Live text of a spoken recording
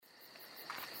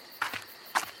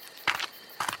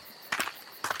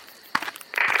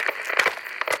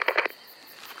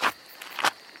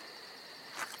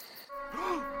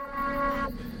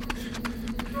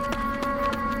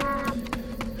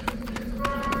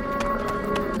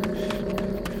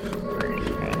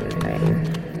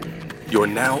You're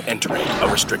now entering a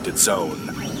restricted zone.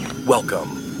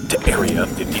 Welcome to Area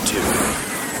 52.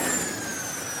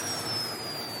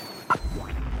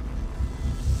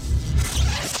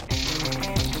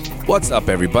 What's up,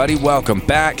 everybody? Welcome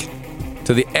back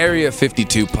to the Area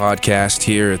 52 podcast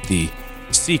here at the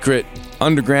secret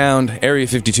underground Area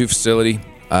 52 facility.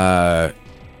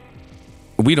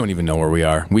 We don't even know where we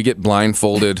are. We get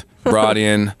blindfolded, brought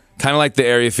in, kind of like the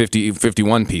Area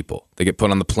 51 people. They get put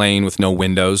on the plane with no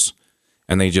windows,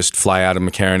 and they just fly out of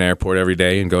McCarran Airport every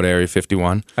day and go to Area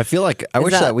 51. I feel like I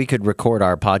wish that we could record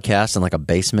our podcast in like a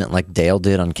basement like Dale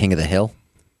did on King of the Hill.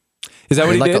 Is that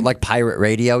what he did? Like pirate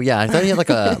radio? Yeah, I thought he had like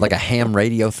a ham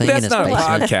radio thing in his basement. That's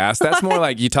not a podcast. That's more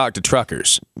like you talk to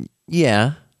truckers.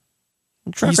 Yeah.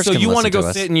 So you want to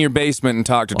go sit in your basement and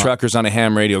talk to truckers on a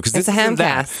ham radio? Because it's a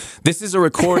hamcast. This is a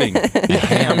recording.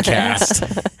 Hamcast.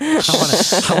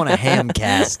 I want a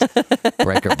hamcast.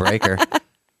 Breaker.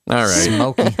 All right.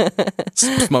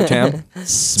 Smoked ham.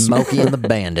 Smokey and the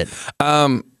Bandit.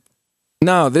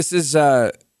 No, this is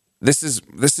our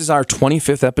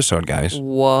 25th episode, guys.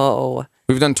 Whoa.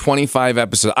 We've done 25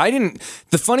 episodes.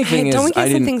 The funny thing is, don't we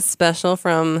get something special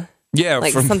from? Yeah,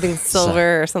 like something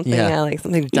silver or something. Yeah. Yeah, like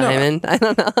something diamond. I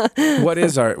don't know. What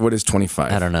is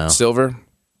 25? I don't know. Silver?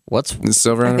 What's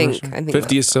silver? I think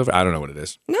 50 is silver. I don't know what it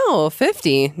is. No,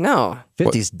 50. No.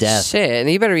 50's death. Shit,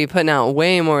 you better be putting out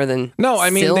way more than. No, I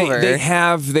mean silver. they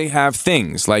have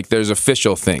things like there's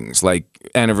official things like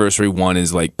anniversary 1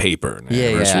 is like paper, and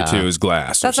anniversary 2 is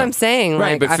glass. That's what I'm saying.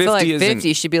 Right, like, but I feel like 50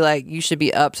 50 should be like you should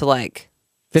be up to like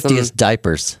 50 is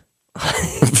diapers.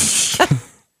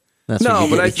 No,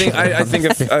 but I think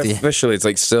officially it's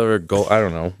like silver, gold. I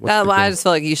don't know. I just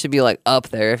feel like you should be like up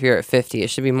there. If you're at 50, it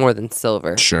should be more than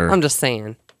silver. Sure. I'm just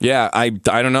saying. Yeah, I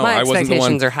don't know. My I wasn't the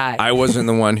one. expectations are high. I wasn't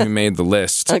the one who made the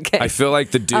list. Okay. I feel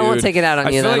like the dude. I won't take it out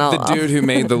on you. I feel then like the dude who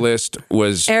made the list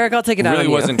was Eric. I'll take it out really on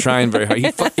you. wasn't trying very hard. He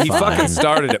fucking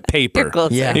started at paper. You're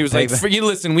closer. Yeah. He was like, you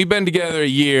listen, we've been together a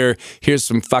year. Here's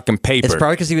some fucking paper. It's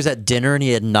probably because he was at dinner and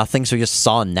he had nothing, so he just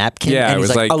saw a napkin. Yeah, and it he's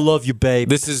was like, like, I love you, babe.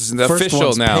 This is First official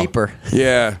one's now. Paper.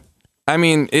 Yeah. I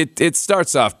mean, it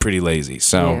starts off pretty lazy.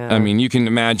 So, Yeah. I mean, you can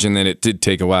imagine that it did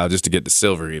take a while just to get to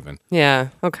silver even. Yeah.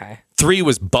 Okay. 3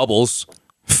 was bubbles.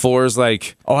 4 is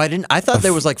like... Oh, I thought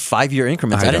there was like 5-year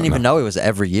increments. I didn't even know it was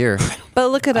every year. But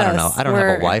look at us. I don't know. I don't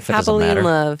have a wife. It doesn't happily matter. in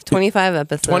love. 25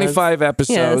 episodes. 25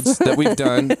 episodes Yes. that we've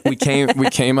done. We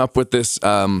came up with this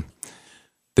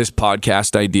this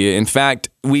podcast idea. In fact,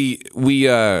 we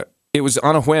it was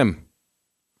on a whim.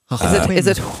 Is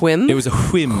it whim? It was a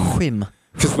whim. Whim.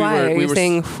 Why are you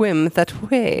saying whim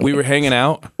that way? We were hanging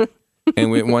out,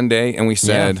 and one day, and we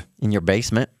said, Yeah, in your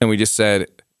basement. and we just said,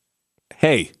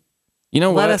 "Hey, you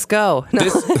know what? Let us go. No.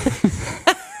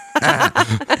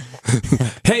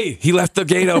 Hey, he left the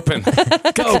gate open.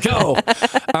 Go.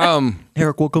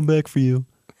 Eric, we'll come back for you.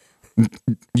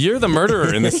 You're the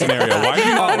murderer in this scenario. Why do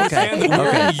you not understand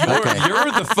that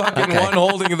you're the fucking one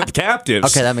holding the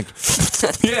captives? Okay, that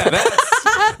makes... Yeah,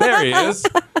 there he is.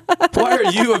 Why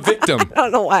are you a victim? I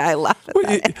don't know why I laughed.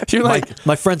 You're like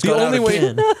my friend's got out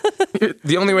again.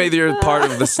 The only way that you're part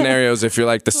of the scenario is if you're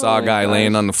like the Saw guy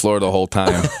laying on the floor the whole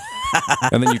time.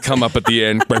 And then you come up at the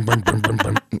end.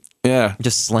 Yeah.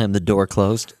 Just slam the door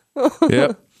closed.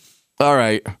 Yep. All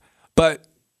right. But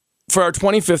for our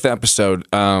 25th episode,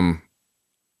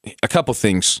 a couple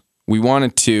things. We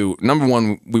wanted to, number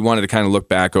one, we wanted to kind of look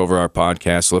back over our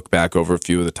podcast, look back over a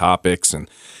few of the topics and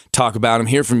talk about them.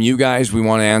 Hear from you guys. We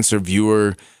want to answer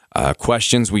viewer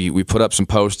questions. We put up some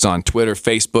posts on Twitter,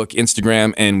 Facebook,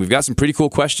 Instagram, and we've got some pretty cool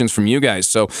questions from you guys.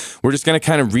 So we're just going to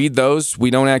kind of read those. We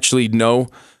don't actually know.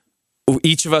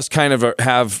 Each of us kind of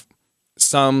have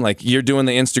some, like you're doing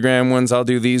the Instagram ones, I'll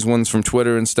do these ones from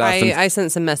Twitter and stuff. I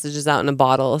sent some messages out in a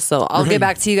bottle, so I'll get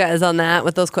back to you guys on that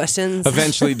with those questions.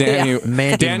 Eventually, Danny's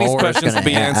Moore questions will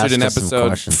be answered in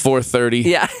episode 430.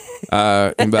 Yeah.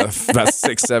 In about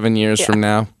 6-7 years from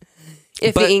now.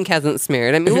 If the ink hasn't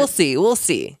smeared. I mean, we'll see. We'll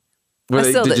see.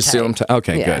 Did you seal them?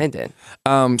 Okay, yeah, good. I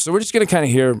did. So we're just going to kind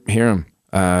of hear them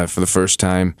for the first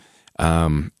time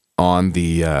on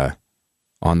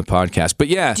the podcast. But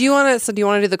yeah. Do you want to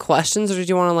do the questions, or do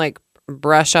you want to like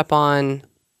brush up on?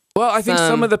 Well, I think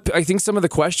some of the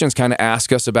questions kind of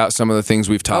ask us about some of the things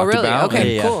we've talked about.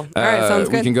 Okay, Yeah. cool. All right, sounds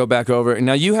good. We can go back over.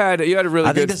 Now you had a really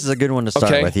I good. think this is a good one to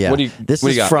start Okay. with. Yeah. What do you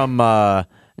is got? from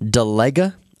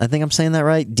Delega. I think I'm saying that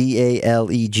right.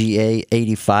 DALEGA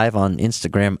 85 on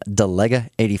Instagram. Delega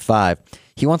 85.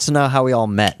 He wants to know how we all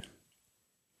met.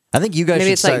 I think you guys Maybe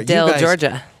should it's start. like Dale,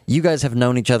 Georgia. You guys have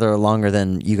known each other longer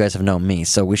than you guys have known me,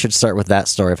 so we should start with that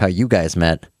story of how you guys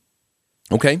met.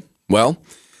 Okay. Well,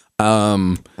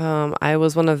 I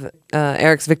was one of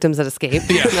Eric's victims that escaped.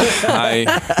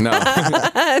 Yeah, no.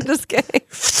 Just kidding.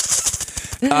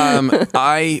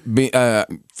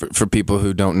 For people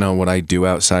who don't know what I do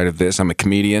outside of this, I'm a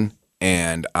comedian,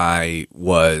 and I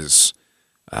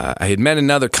had met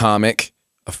another comic,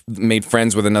 made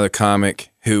friends with another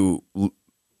comic who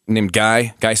named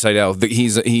Guy Seidel.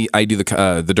 I do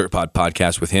the Dirt Pod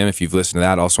podcast with him. If you've listened to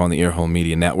that, also on the Earhole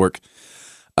Media Network.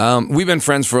 We've been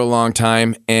friends for a long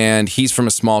time, and he's from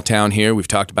a small town here. We've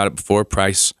talked about it before.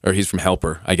 Price, or he's from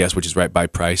Helper, I guess, which is right by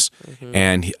Price. Mm-hmm.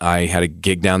 And I had a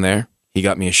gig down there. He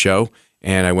got me a show,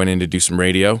 and I went in to do some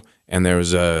radio, and there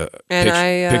was a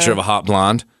picture of a hot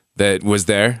blonde that was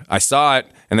there. I saw it,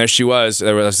 and there she was.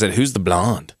 I said, "Who's the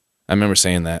blonde?" I remember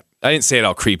saying that. I didn't say it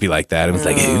all creepy like that. It was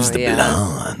like, "Who's the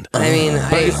blonde?" I mean,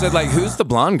 I said, like, "Who's the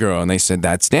blonde girl?" And they said,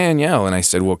 "That's Danielle." And I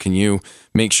said, "Well, can you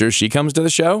make sure she comes to the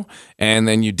show?" And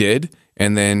then you did.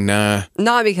 And then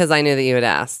not because I knew that you would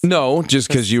ask. No, just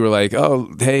because you were like,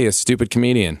 "Oh, hey, a stupid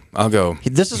comedian. I'll go."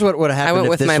 This is what would have happened. I went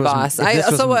with my boss. I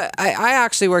I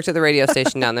actually worked at the radio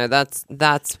station down there.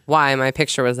 That's why my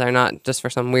picture was there, not just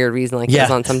for some weird reason, like it was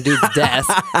on some dude's desk.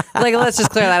 Like, let's just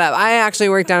clear that up. I actually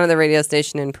worked down at the radio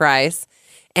station in Price.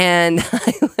 And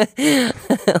let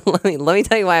me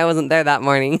tell you why I wasn't there that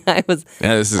morning.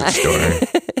 This is a story.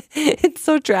 It's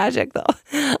so tragic though.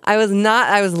 I was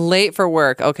late for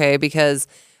work, okay, because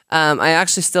I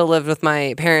actually still lived with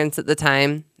my parents at the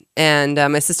time, and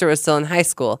my sister was still in high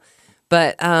school.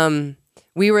 But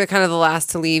we were kind of the last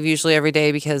to leave usually every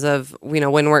day because of,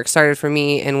 when work started for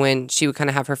me and when she would kind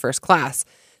of have her first class.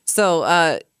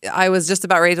 So I was just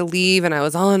about ready to leave, and I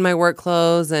was all in my work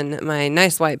clothes and my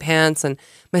nice white pants, and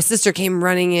my sister came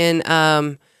running in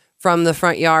from the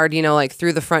front yard, like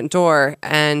through the front door,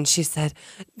 and she said,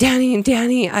 Danny,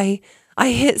 I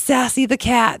hit Sassy the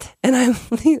cat." And I'm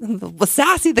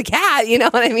Sassy the cat, you know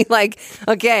what I mean? Like,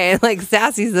 okay, like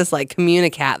Sassy's this like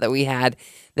communicat that we had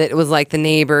that was like the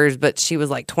neighbors, but she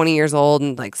was like 20 years old,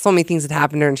 and like so many things had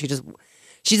happened to her, and she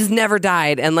just never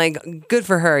died, and like good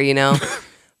for her,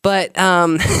 But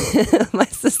my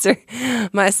sister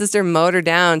mowed her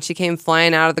down. She came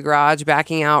flying out of the garage,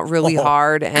 backing out really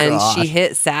hard, and she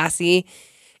hit Sassy.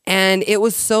 And it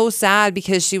was so sad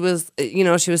because she was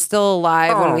still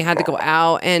alive when we had to go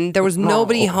out, and there was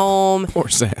nobody home. Poor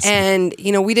Sassy. And,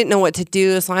 we didn't know what to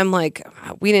do. So I'm like,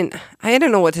 I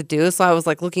didn't know what to do. So I was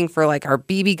like looking for like our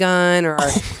BB gun or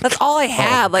that's all I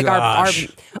had. Like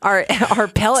our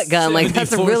pellet gun. Like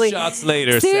that's really shots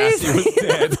later. Seriously, Sassy was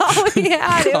dead. That's all we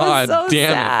had. It was so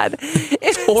sad.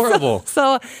 It's horrible.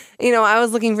 So, I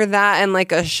was looking for that and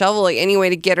like a shovel, like any way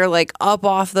to get her like up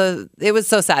off it was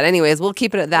so sad. Anyways, we'll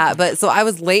keep it at that. But so I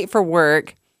was late for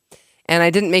work and I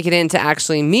didn't make it in to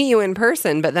actually meet you in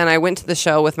person. But then I went to the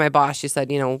show with my boss. She said,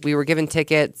 we were given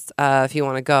tickets if you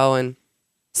want to go. And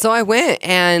so I went,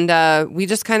 and we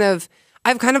just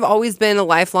I've kind of always been a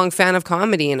lifelong fan of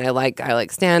comedy, and I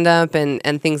like stand up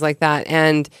and things like that.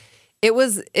 And it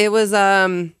was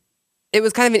kind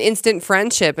of an instant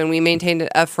friendship, and we maintained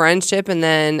a friendship, and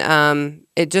then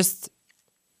it just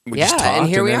and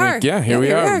here we are. Yeah, here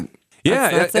we are.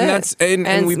 Yeah,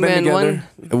 and we've been together.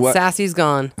 Sassy's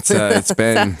gone. It's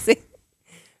been Sassy.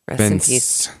 Rest in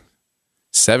peace.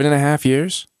 7.5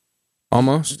 years,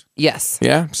 almost. Yes.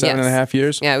 Yeah, 7.5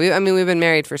 years. Yeah, we've been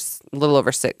married for a little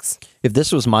over 6. If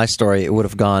this was my story, it would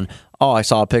have gone, "Oh, I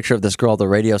saw a picture of this girl at the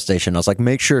radio station. I was like,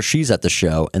 make sure she's at the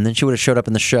show." And then she would have showed up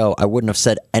in the show. I wouldn't have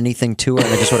said anything to her,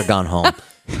 and I just would have gone home.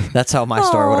 That's how my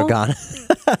story would have gone.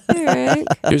 Right.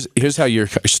 Here's how your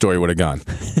story would have gone.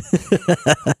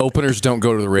 Openers don't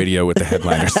go to the radio with the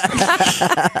headliners.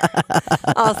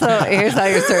 Also, here's how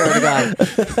your story would have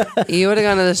gone. You would have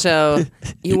gone to the show.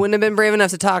 You wouldn't have been brave enough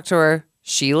to talk to her.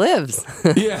 She lives.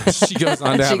 Yeah, she goes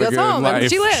on to have she goes a good home, life.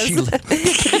 And she lives.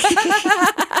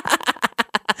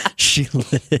 She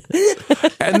lives.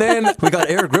 And then We got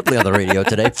Eric Ripley on the radio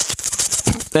today.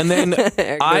 And then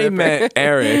I met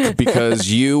Eric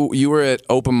because you were at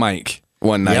open mic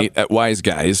one night at Wise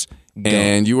Guys,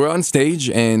 and you were on stage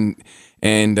and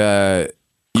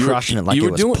you Crushing it like you it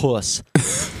were was doing puss.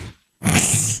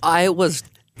 I was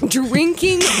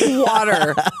drinking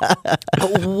water,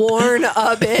 worn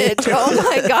a bitch. Oh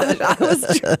my gosh, I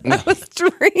was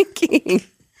drinking.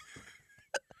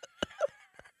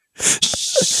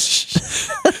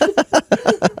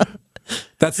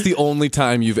 That's the only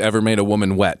time you've ever made a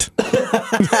woman wet.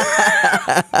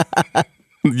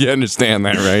 You understand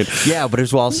that, right? Yeah, but it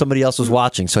was while somebody else was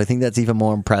watching, so I think that's even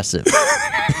more impressive.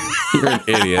 You're an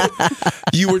idiot.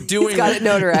 You were doing. He's got it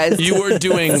notarized. You were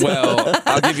doing well.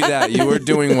 I'll give you that. You were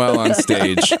doing well on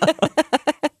stage.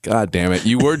 God damn it.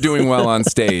 You were doing well on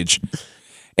stage.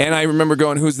 And I remember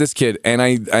going, "Who's this kid?"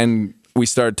 And we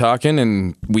started talking,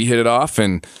 and we hit it off,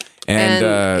 and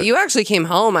you actually came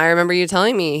home. I remember you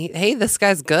telling me, "Hey, this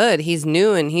guy's good. He's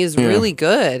new and he's really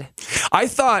good." I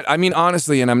thought, I mean,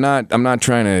 honestly, and I'm not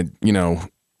trying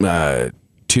to,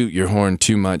 toot your horn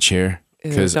too much here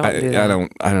because don't do that. I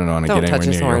don't want to Don't get touch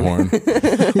anywhere near his your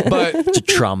horn. But It's a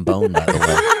trombone, by the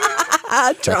way.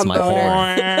 That's my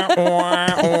horn.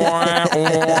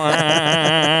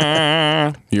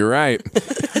 You're right.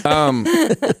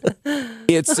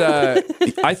 It's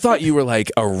I thought you were like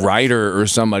a writer or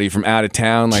somebody from out of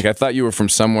town. Like I thought you were from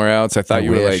somewhere else. I thought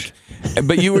you were like,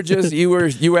 but you were just you were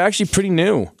actually pretty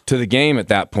new to the game at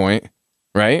that point,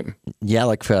 right? Yeah,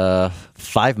 like 5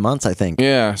 months, I think.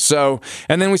 Yeah. So,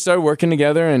 and then we started working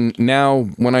together, and now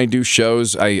when I do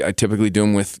shows, I typically do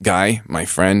them with Guy, my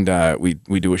friend.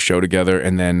 We do a show together,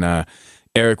 and then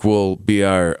Eric will be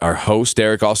our host.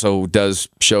 Eric also does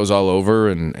shows all over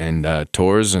and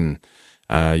tours, and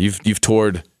you've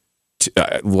toured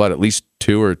at least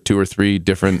two or three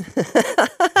different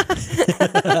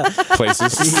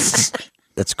places.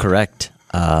 That's correct.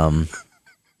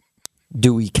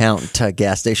 Do we count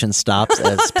gas station stops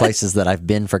as places that I've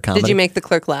been for comedy? Did you make the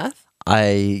clerk laugh?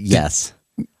 Yes.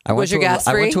 Was your gas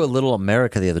I free? went to a Little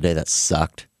America the other day that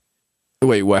sucked.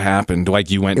 Wait, what happened?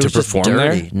 Like you went It to was just perform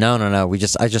dirty. there? No.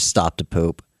 I just stopped to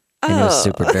poop. And it was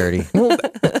super dirty.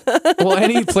 Well,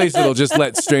 any place that'll just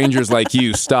let strangers like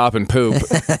you stop and poop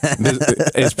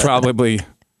is probably.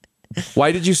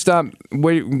 Why did you stop?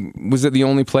 Wait, was it the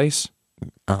only place?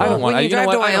 I don't want. When you drive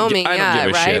to I don't Wyoming, give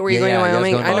a right? shit. Were you going to Yeah, I was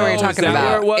Wyoming? going to I know what you're Wyoming. talking Is that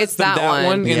where about. it was? It's that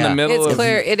one. in the Yeah. middle It's of.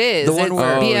 clear. It is. The one It's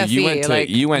where- BFE.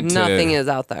 you went to- nothing is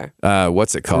out there.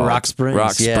 What's it called? Rock Springs.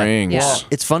 Rock yeah. Springs. Yeah. Well,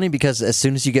 it's funny because as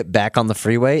soon as you get back on the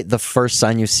freeway, the first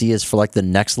sign you see is for like the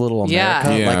next Little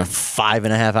America, Yeah. like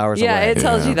 5.5 hours Yeah, away. it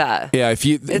tells you that. Yeah, if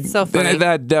you. It's so funny.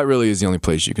 That really is the only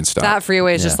place you can stop. That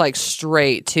freeway is just Yeah. like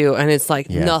straight too, and it's like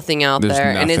Yeah. nothing out There's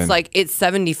there, and it's nothing. like it's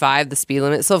 75 the speed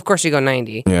limit. So of course you go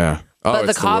 90. Yeah. Oh, But the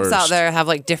it's cops out worst. there have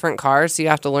like different cars, so you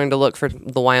have to learn to look for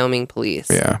the Wyoming police.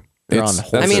 Yeah. They're on It's-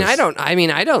 hold. that's I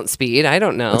mean, I don't speed. I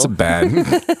don't know. That's a bad.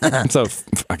 It's a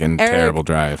fucking Eric, terrible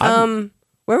drive.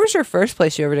 Where was your first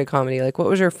place you ever did comedy? Like, what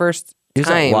was your first It was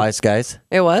time? at Wise Guys.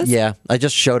 It was? Yeah, I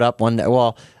just showed up one day.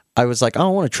 Well, I was like, oh, I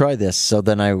want to try this. So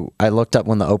then I looked up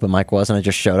when the open mic was, and I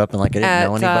just showed up, and like I didn't At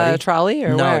know anybody. Trolley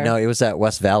or no, where? no, it was at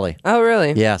West Valley. Oh,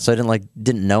 really? Yeah, so I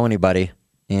didn't know anybody,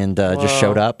 and just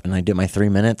showed up, and I did my 3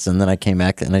 minutes, and then I came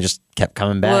back, and I just kept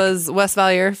coming back. Was West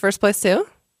Valley your first place too?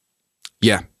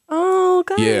 Yeah. Oh,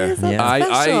 guys, Yeah. that's Yeah.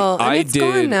 special. And I it's did.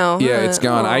 gone now. Yeah, huh? it's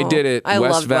gone. I Oh. did it. I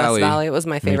West loved Valley. West Valley. It was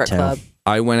my favorite too. club.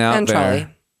 I went out And there. Trolley.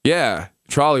 Yeah,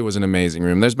 Trolley was an amazing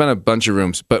room. There's been a bunch of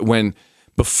rooms, but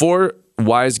before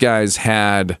Wise Guys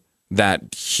had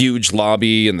that huge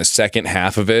lobby in the second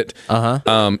half of it,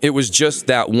 it was just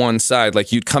that one side.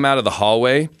 Like you'd come out of the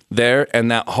hallway there,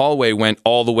 and that hallway went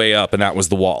all the way up, and that was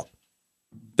the wall.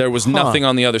 There was nothing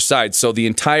on the other side. So the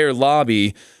entire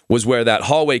lobby was where that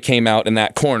hallway came out in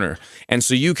that corner. And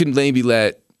so you could maybe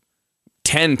let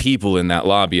 10 people in that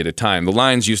lobby at a time. The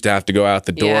lines used to have to go out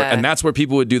the door, Yeah. and that's where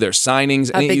people would do their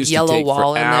signings. And it big used yellow to take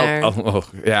wall in there. Oh,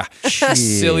 yeah.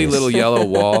 Silly little yellow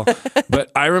wall.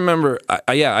 But I remember,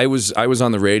 I was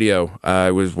on the radio.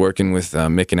 I was working with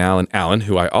Mick and Alan,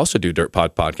 who I also do Dirt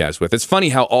Pod podcast with. It's funny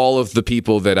how all of the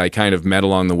people that I kind of met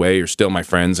along the way are still my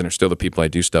friends and are still the people I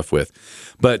do stuff with.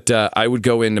 But I would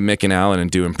go into Mick and Alan and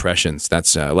do impressions.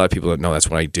 That's a lot of people don't know that's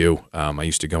what I do. I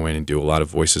used to go in and do a lot of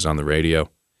voices on the radio.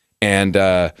 And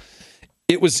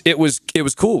it was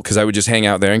cool because I would just hang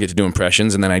out there and get to do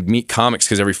impressions, and then I'd meet comics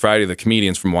because every Friday the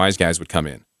comedians from Wise Guys would come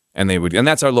in, and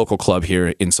that's our local club here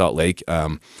in Salt Lake.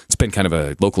 It's been kind of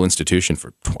a local institution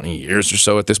for 20 years or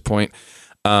so at this point.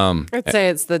 I'd say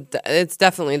it's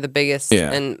definitely the biggest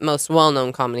Yeah. and most well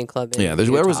known comedy club in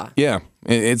Utah.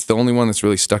 It's the only one that's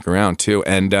really stuck around too,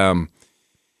 and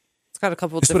It's got a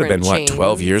couple this would have different been chains.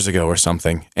 12 years ago or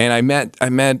something. And I met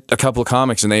a couple of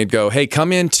comics, and they'd go, "Hey,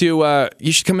 come into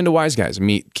you should come into Wise Guys and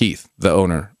meet Keith, the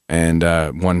owner." And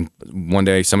one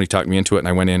day somebody talked me into it, and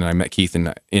I went in and I met Keith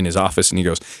in his office, and he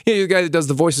goes, "Yeah, you're the guy that does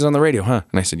the voices on the radio, huh?"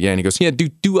 And I said, "Yeah." And he goes, "Yeah, do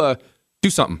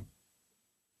something."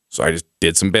 So I just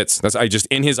did some bits. I just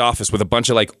in his office with a bunch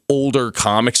of like older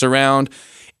comics around,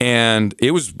 and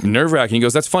it was nerve-wracking. He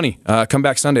goes, "That's funny. Come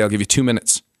back Sunday. I'll give you 2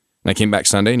 minutes." And I came back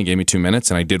Sunday, and he gave me 2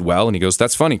 minutes, and I did well. And he goes,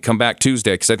 "That's funny. Come back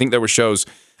Tuesday," because I think there were shows.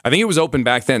 I think it was open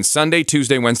back then: Sunday,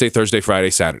 Tuesday, Wednesday, Thursday,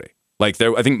 Friday, Saturday. Like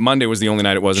I think Monday was the only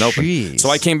night it wasn't open. Jeez. So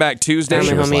I came back Tuesday.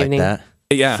 Family It was home like evening. that.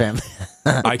 Yeah. Family.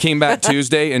 I came back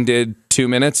Tuesday and did 2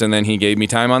 minutes, and then he gave me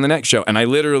time on the next show. And I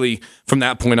literally, from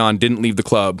that point on, didn't leave the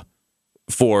club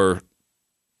for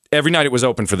every night it was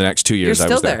open for the next 2 years. You're I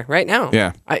still was there right now.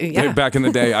 Yeah. Yeah. Back in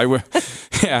the day, I would.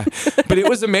 Yeah, but it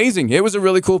was amazing. It was a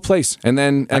really cool place. And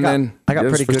then I got it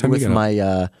was pretty the first good time we with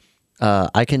got my.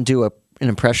 I can do an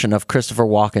impression of Christopher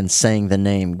Walken saying the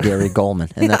name Gary Goldman,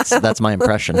 and that's my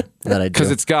impression that I do.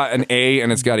 because it's got an A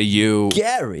and it's got a U.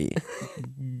 Gary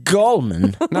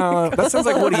Goldman. No, that sounds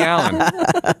like Woody Allen. I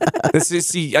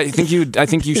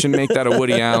think you should make that a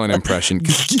Woody Allen impression.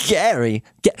 Gary.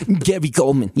 Gary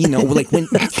Goldman, like when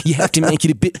you have to make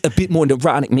it a bit more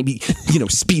neurotic, maybe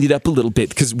speed it up a little bit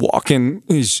because walking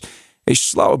is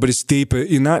slow, but it's deeper.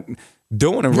 You're not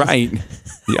doing it right.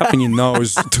 You're up in your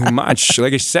nose too much.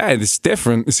 Like I said, it's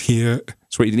different. It's here.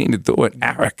 That's where you need to do it,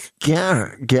 Eric.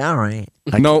 Gary.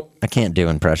 I can't do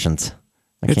impressions.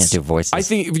 I can't do voices. I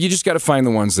think you just got to find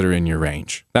the ones that are in your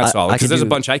range. That's all. I Because can there's a do-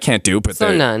 bunch I can't do, but So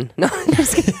they're- none. No, I'm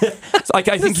just kidding. Like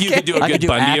I think you could do a I good could do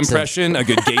Bundy accents. impression, a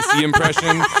good Gacy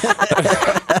impression,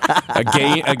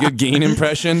 a good Gain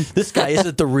impression. This guy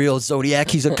isn't the real Zodiac.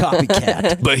 He's a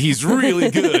copycat. But he's really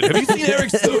good. Have you seen Eric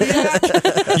Zodiac?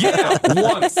 Yeah,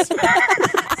 once.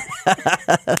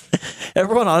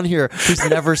 Everyone on here who's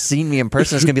never seen me in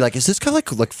person is gonna be like, "Is this guy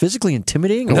like physically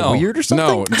intimidating or weird or something?"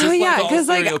 No, just Oh yeah, like all because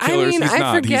serial I killers, mean, he's I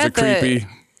not. He's a forget that. creepy.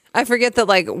 I forget that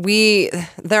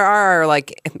there are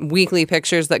like weekly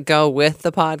pictures that go with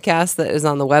the podcast that is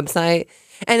on the website,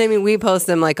 and I mean we post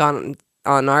them like on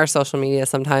our social media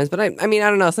sometimes. But I mean I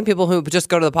don't know. Some people who just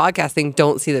go to the podcast thing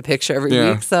don't see the picture every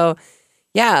Yeah. week, so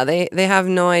yeah, they have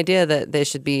no idea that they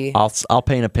should be. I'll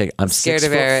paint a pic. I'm Scared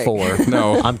of Eric. 6'4".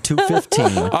 No. I'm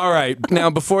 215. All right. Now,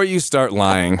 before you start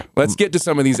lying, let's get to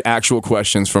some of these actual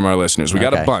questions from our listeners. We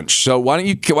got a Okay. bunch. So why don't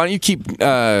you keep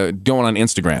going on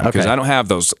Instagram? Because Okay. I don't have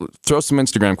those. Throw some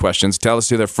Instagram questions. Tell us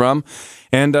who they're from,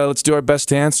 and let's do our best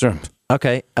to answer them.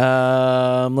 Okay.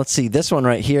 Let's see. This one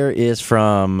right here is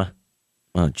from.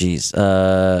 Oh, geez.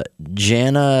 Jana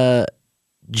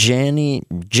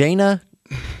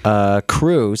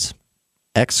Cruz.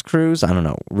 X Cruz, I don't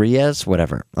know, Riaz,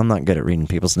 whatever. I'm not good at reading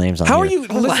people's names on How are here. you?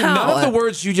 Listen, none of the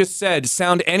words you just said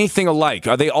sound anything alike.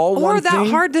 Are they all Or one that thing?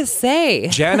 hard to say.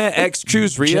 Jana X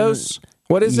Cruz Rios.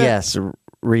 What is it? Yes,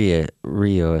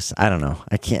 Rios. I don't know.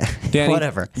 I can't. Danny,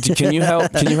 Whatever. Can you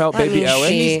help? Can you help, Let baby me Ellen?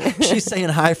 see. She's saying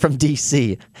hi from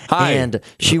DC. Hi. And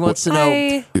she wants to know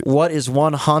Hi. what is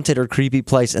one haunted or creepy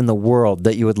place in the world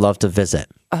that you would love to visit?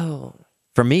 Oh,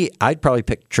 For me, I'd probably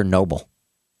pick Chernobyl.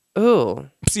 ooh.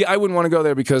 See, I wouldn't want to go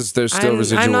there because there's still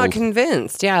residual. I'm not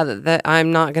convinced. Yeah, that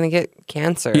I'm not going to get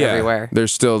cancer everywhere.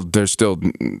 There's still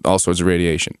all sorts of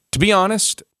radiation. To be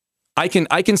honest, I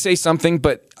can say something,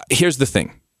 but here's the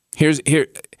thing.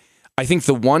 I think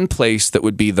the one place that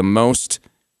would be the most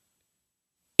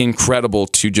incredible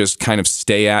to just kind of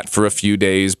stay at for a few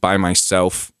days by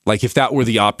myself, like if that were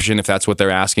the option, if that's what they're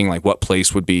asking, like what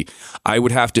place would be, I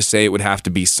would have to say it would have to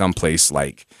be someplace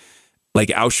like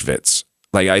Auschwitz.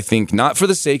 Like, I think not for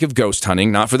the sake of ghost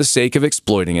hunting, not for the sake of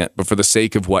exploiting it, but for the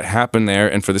sake of what happened there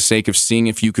and for the sake of seeing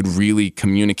if you could really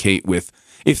communicate with,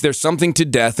 if there's something to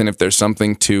death and if there's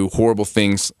something to horrible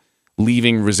things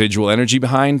leaving residual energy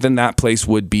behind, then that place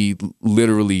would be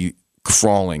literally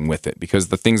crawling with it because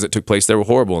the things that took place there were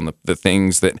horrible and the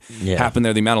things that happened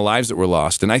there, the amount of lives that were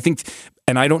lost. And I think,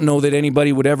 and I don't know that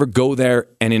anybody would ever go there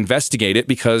and investigate it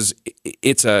because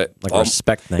it's a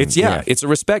respect thing. It's a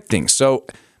respect thing. So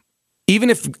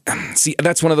even if, see,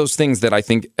 that's one of those things that I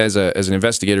think as an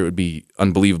investigator it would be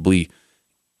unbelievably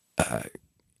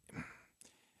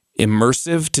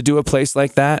immersive to do a place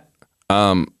like that.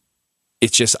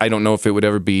 It's just, I don't know if it would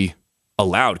ever be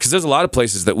allowed because there's a lot of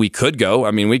places that we could go.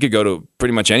 I mean, we could go to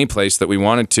pretty much any place that we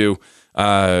wanted to.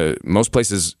 Most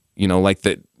places, like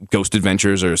that Ghost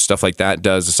Adventures or stuff like that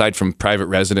does, aside from private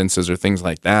residences or things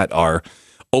like that, are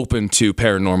open to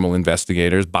paranormal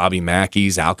investigators. Bobby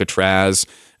Mackey's, Alcatraz.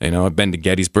 I've been to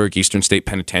Gettysburg, Eastern State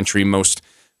Penitentiary, most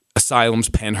asylums,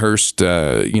 Pennhurst,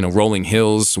 Rolling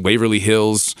Hills, Waverly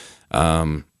Hills,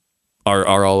 are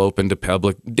all open to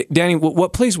public. Danny,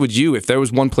 what place would you, if there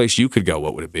was one place you could go,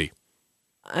 what would it be?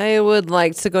 I would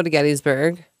like to go to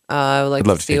Gettysburg. I would like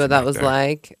to see take what you that back was there.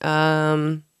 like.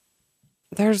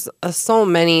 There's so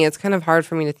many. It's kind of hard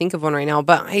for me to think of one right now.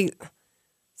 But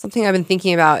something I've been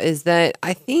thinking about is that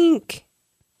I think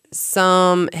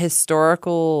some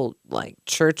historical like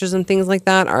churches and things like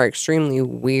that are extremely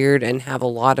weird and have a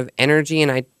lot of energy.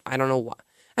 And I don't know why.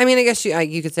 I mean, I guess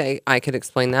you could say I could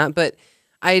explain that, but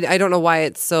I don't know why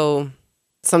it's so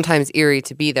sometimes eerie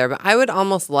to be there. But I would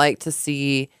almost like to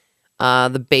see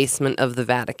the basement of the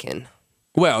Vatican.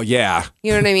 Well, yeah.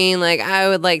 You know what I mean? Like, I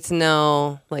would like to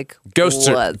know, like, Ghosts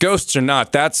what are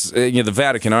not. That's the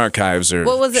Vatican archives are.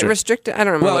 What was it sure. restricted? I don't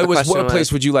remember. Well, what it the was question what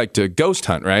place would you like to ghost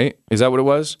hunt? Right? Is that what it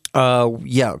was?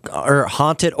 Yeah, or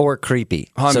haunted or creepy.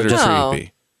 Haunted So or just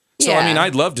creepy. So I mean, Yeah.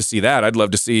 I'd love to see that. I'd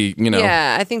love to see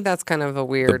Yeah, I think that's kind of a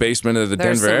weird. the basement of the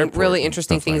There's Denver some airport. really and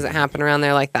interesting stuff things like that happen around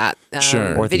there, like that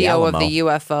Sure. Or the video of Alamo. the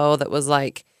UFO that was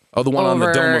like. Oh, the one on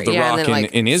the Dome of the and Rock then,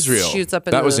 like, in Israel. Shoots up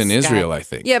into That was the in sky. Israel, I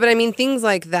think. Yeah, but I mean things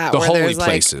like that The where holy there's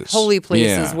places. like holy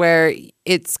places Yeah. where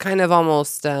it's kind of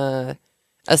almost a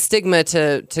stigma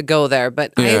to go there.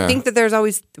 But Yeah. I think that there's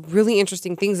always really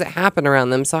interesting things that happen around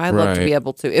them. So I'd love to Right. be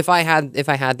able to if I had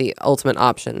the ultimate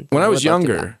option. When I was would love to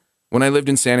do younger, when I lived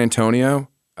in San Antonio,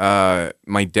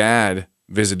 my dad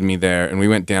visited me there, and we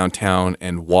went downtown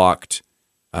and walked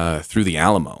through the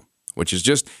Alamo, which is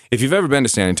just, if you've ever been to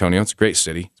San Antonio, it's a great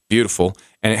city. It's beautiful.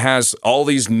 And it has all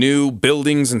these new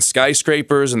buildings and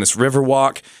skyscrapers and this river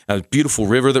walk, a beautiful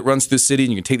river that runs through the city.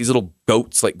 And you can take these little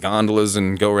boats like gondolas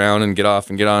and go around and get off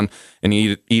and get on and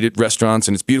eat at restaurants.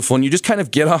 And it's beautiful. And you just kind of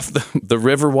get off the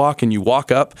river walk and you walk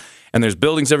up, and there's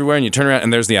buildings everywhere, and you turn around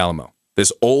and there's the Alamo.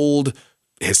 This old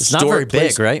historic not very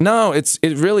place. big, right? No, it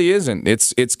really isn't.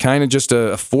 It's kind of just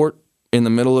a fort in the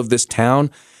middle of this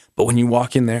town. But when you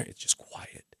walk in there, it's just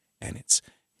quiet and it's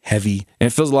heavy, and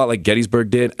it feels a lot like Gettysburg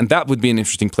did. And that would be an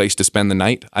interesting place to spend the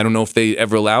night. I don't know if they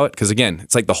ever allow it, because again,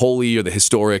 it's like the holy or the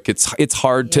historic. It's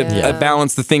hard to Yeah.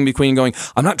 balance the thing between going,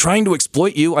 I'm not trying to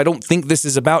exploit you. I don't think this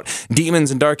is about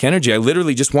demons and dark energy. I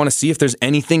literally just want to see if there's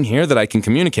anything here that I can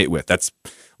communicate with. That's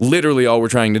literally all we're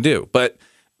trying to do. But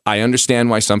I understand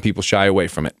why some people shy away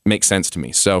from it. Makes sense to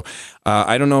me. So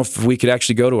I don't know if we could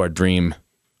actually go to our dream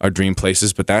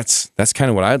places, but that's kind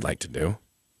of what I'd like to do.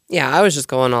 Yeah, I was just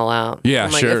going all out. Yeah,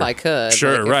 I'm like, sure. If I could.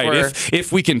 Sure, like, right.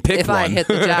 If we can pick if one. I hit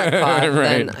the jackpot,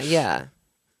 Right. then yeah.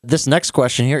 This next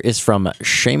question here is from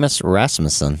Seamus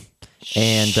Rasmussen,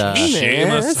 and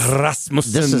Seamus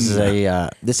Rasmussen. this is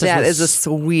That is a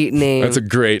sweet name. That's a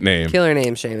great name. killer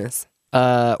name, Seamus.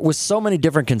 with so many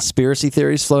different conspiracy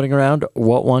theories floating around.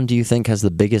 What one do you think has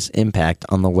the biggest impact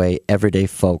on the way everyday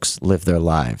folks live their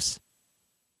lives?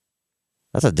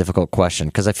 That's a difficult question,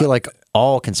 because I feel like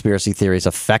all conspiracy theories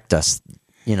affect us.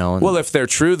 You know. Well, if they're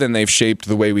true, then they've shaped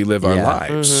the way we live our Yeah.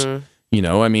 lives. You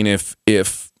know, I mean, if you're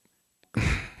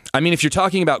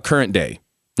talking about current day,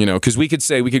 you know, because we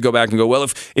could go back and go, well,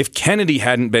 if Kennedy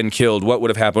hadn't been killed, what would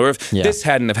have happened? Or if this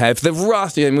hadn't have happened, if the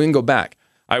Roth, and we can go back.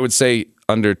 I would say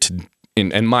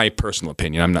in my personal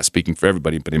opinion, I'm not speaking for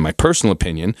everybody, but in my personal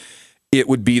opinion, it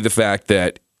would be the fact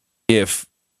that if,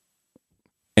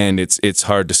 and it's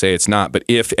hard to say it's not, but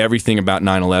if everything about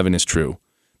 9/11 is true,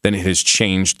 then it has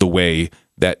changed the way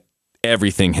that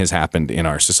everything has happened in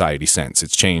our society since.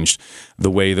 It's changed the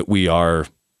way that we are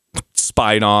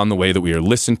spied on, the way that we are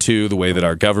listened to, the way that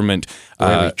our government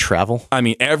where we travel. I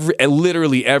mean,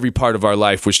 literally every part of our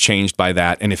life was changed by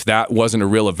that. And if that wasn't a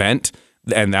real event,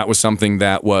 and that was something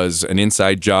that was an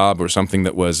inside job or something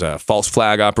that was a false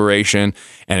flag operation,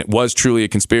 and it was truly a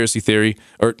conspiracy theory,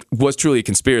 or was truly a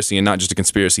conspiracy and not just a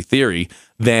conspiracy theory,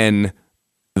 then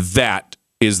that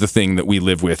is the thing that we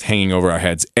live with hanging over our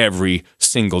heads every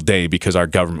single day, because our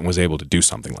government was able to do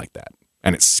something like that.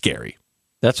 And it's scary.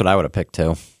 That's what I would have picked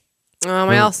too.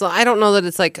 I don't know that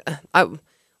it's like, what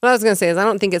I was going to say is I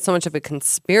don't think it's so much of a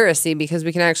conspiracy, because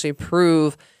we can actually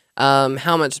prove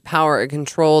how much power and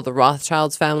control the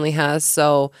Rothschilds family has.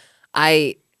 So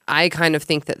I kind of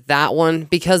think that one,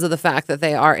 because of the fact that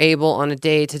they are able on a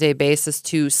day-to-day basis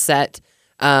to set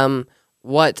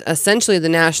what essentially the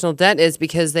national debt is,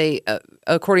 because they,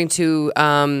 according to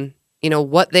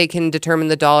what they can determine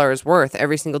the dollar is worth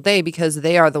every single day, because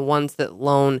they are the ones that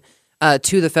loan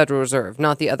to the Federal Reserve,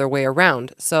 not the other way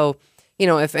around. So,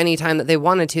 if any time that they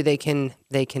wanted to, they can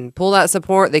pull that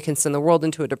support. They can send the world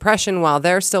into a depression while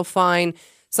they're still fine.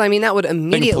 So, I mean, that would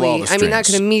immediately, that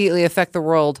could immediately affect the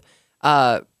world,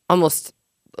 almost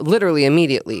literally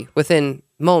immediately within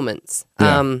moments.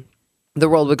 Yeah. The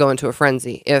world would go into a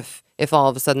frenzy if all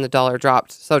of a sudden the dollar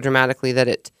dropped so dramatically that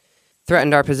it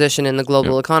threatened our position in the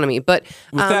global economy. But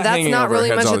that that's hanging not over our really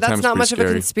heads much. all the time That's is not pretty much of a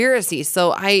scary. conspiracy.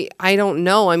 So I don't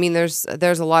know. I mean, there's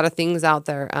a lot of things out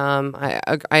there.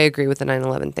 I agree with the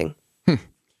 9/11 thing.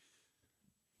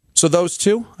 So those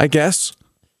two, I guess.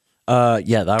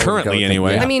 Yeah, that Currently, would go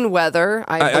anyway. Yeah. I mean, weather.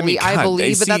 I God,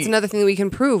 believe, but that's see- another thing that we can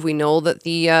prove. We know that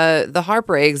the harp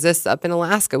ray exists up in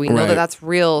Alaska. We know Right. that that's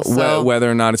real. So Whether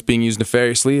or not it's being used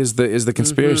nefariously is the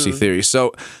conspiracy theory.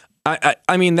 So,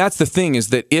 I mean, that's the thing, is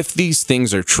that if these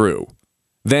things are true,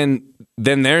 then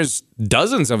there's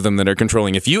dozens of them that are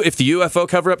controlling. If the UFO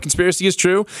cover-up conspiracy is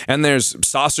true, and there's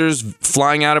saucers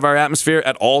flying out of our atmosphere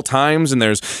at all times, and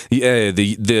there's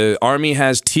the Army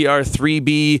has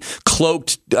TR-3B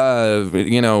cloaked,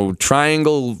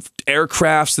 triangle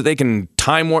aircrafts that they can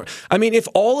time warp. I mean, if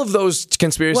all of those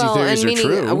conspiracy theories are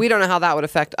true, we don't know how that would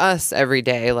affect us every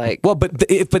day. Like, well, but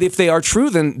if they are true,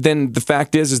 then the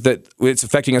fact is that it's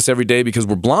affecting us every day because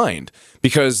we're blind.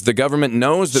 Because the government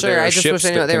knows that there are I just ships wish I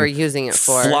knew that what they were can using it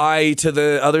for. fly to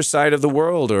the other side of the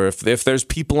world, or if there's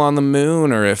people on the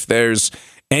moon, or if there's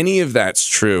any of that's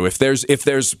true. If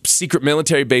there's secret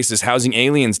military bases housing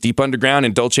aliens deep underground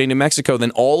in Dulce, New Mexico, then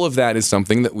all of that is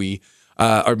something that we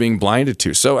are being blinded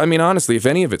to. So, I mean, honestly, if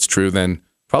any of it's true, then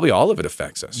probably all of it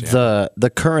affects us. Yeah.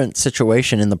 The current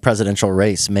situation in the presidential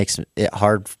race makes it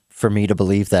hard for me to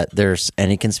believe that there's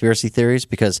any conspiracy theories,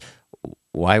 because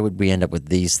why would we end up with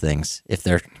these things if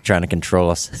they're trying to control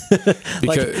us?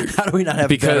 How do we not have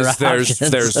because better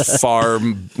options?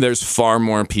 there's far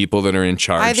more people that are in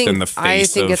charge than the face I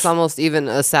think of, it's almost even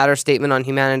a sadder statement on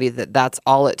humanity that's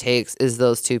all it takes is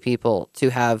those two people to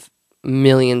have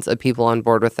millions of people on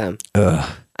board with them. Ugh.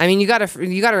 I mean, you got to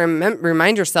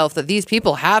remind yourself that these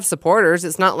people have supporters.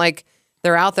 It's not like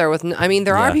they're out there with. I mean,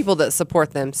 there are people that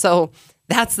support them. So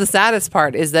that's the saddest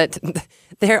part, is that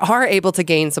they are able to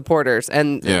gain supporters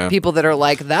and people that are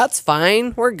like, "That's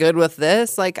fine. We're good with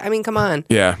this." Like, I mean, come on.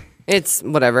 Yeah. It's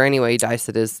whatever. Anyway, dice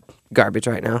it is garbage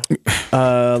right now.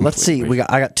 Let's see.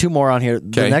 I got two more on here.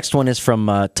 The next one is from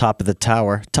Top of the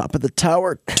Tower. Top of the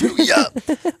Tower to ya.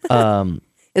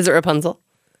 Is it Rapunzel?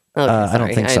 Oh, I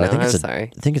don't think so. I I think it's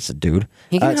sorry. I think it's a dude.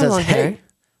 He can It have says, long hair. "Hey,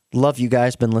 love you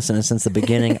guys. Been listening since the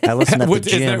beginning. I listen at the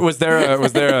gym. Was there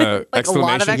a Like a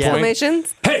lot of exclamation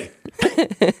point? exclamations. Hey,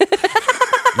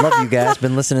 Love you guys.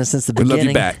 Been listening since the we beginning. love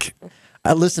you back.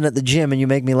 I listen at the gym and you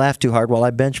make me laugh too hard while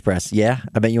I bench press. Yeah,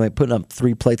 I bet you ain't putting up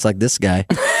 3 plates like this guy."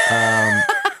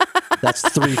 That's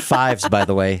 3 5s, by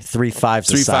the way. 3 5s.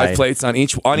 3 5 plates on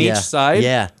each side.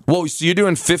 Yeah. Whoa, so you're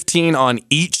doing 15 on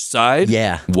each side?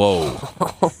 Yeah. Whoa.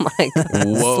 Oh my God.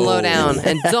 Whoa. Slow down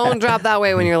and don't drop that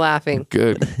way when you're laughing.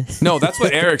 Good. No, that's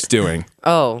what Eric's doing.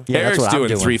 Oh. Yeah, that's Eric's what I'm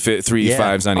doing doing. three Yeah.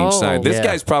 fives on each Oh. side. This Yeah.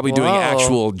 guy's probably doing Whoa.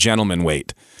 actual gentleman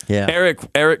weight. Yeah.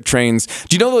 Eric trains.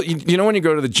 Do you know when you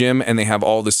go to the gym and they have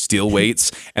all the steel weights,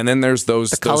 and then there's those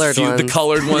colored the ones.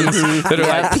 colored ones that are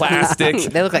like plastic.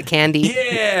 They look like candy.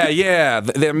 Yeah.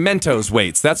 They're Mentos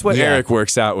weights. That's what Yeah. Eric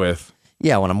works out with.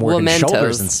 Yeah, when I'm working Mementos.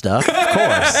 shoulders and stuff. Of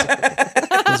course.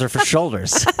 Those are for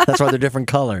shoulders. That's why they're different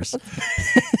colors.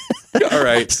 All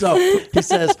right. So he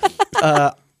says,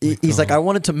 he's like, "I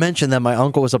wanted to mention that my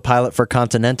uncle was a pilot for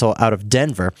Continental out of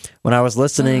Denver. When I was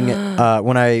listening,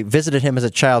 when I visited him as a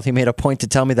child, he made a point to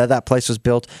tell me that place was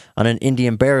built on an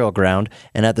Indian burial ground,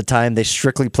 and at the time they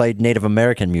strictly played Native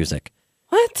American music."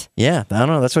 What? Yeah, I don't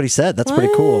know. That's what he said. That's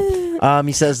pretty cool.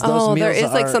 He says those Oh, meals there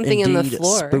is, like, are something in the indeed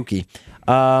floor. spooky.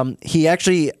 He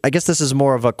actually, I guess this is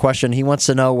more of a question. He wants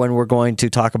to know when we're going to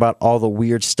talk about all the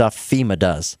weird stuff FEMA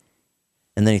does,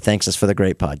 and then he thanks us for the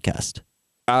great podcast.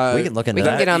 We can look into we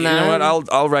can that. get on You know that. what?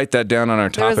 I'll write that down on our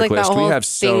There was topic like that list. whole We have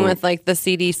thing with like the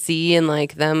CDC and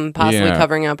like them possibly Yeah.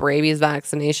 covering up rabies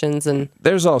vaccinations, and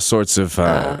there's all sorts of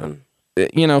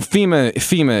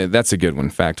FEMA. That's a good one.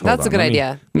 Fact. Hold That's a on. good Let me-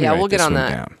 idea. let me Yeah, write we'll get this on one that.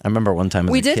 down. I remember one time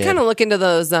as we a did kid. kind of look into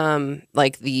those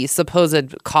like the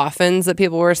supposed coffins that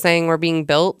people were saying were being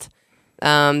built,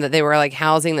 that they were like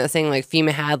housing, that saying like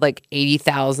FEMA had like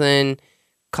 80,000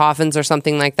 coffins or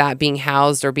something like that being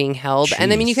housed or being held.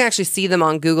 And I mean, you can actually see them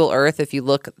on Google Earth if you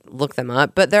look them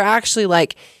up, but they're actually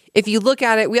like, if you look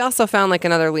at it, we also found like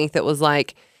another link that was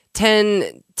like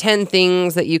 10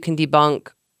 things that you can debunk,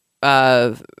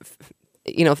 that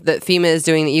FEMA is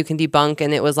doing that you can debunk.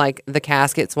 And it was like the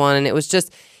caskets one. And it was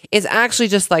just, it's actually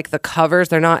just like the covers.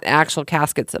 They're not actual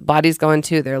caskets that bodies go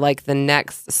into. They're like the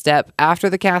next step after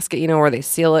the casket, where they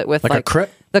seal it with Like a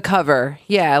crypt? the cover.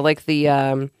 Yeah. Like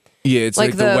the, Yeah, it's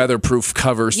like the weatherproof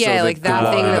cover. yeah, so like the that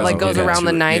water thing that like doesn't goes get around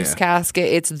into the it. knife's Yeah. casket.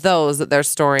 It's those that they're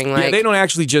storing. Like, Yeah, they don't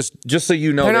actually just so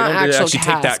you know, They're they not don't actual actually take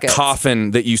that caskets.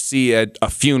 coffin that you see at a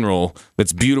funeral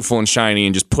that's beautiful and shiny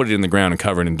and just put it in the ground and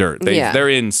cover it in dirt. They're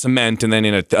in cement and then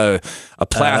in a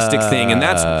plastic thing,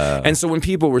 and so when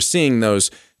people were seeing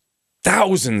those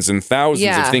thousands and thousands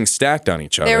Yeah. of things stacked on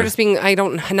each other, They were just being. I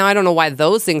don't know why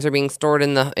those things are being stored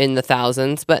in the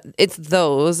thousands, but it's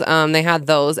those. They had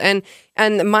those, and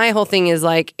my whole thing is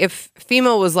like, if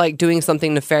FEMA was like doing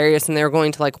something nefarious and they were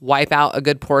going to like wipe out a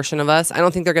good portion of us, I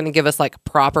don't think they're going to give us like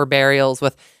proper burials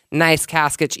with nice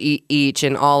caskets each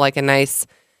and all like a nice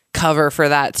cover for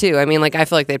that too. I mean, like I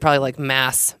feel like they'd probably like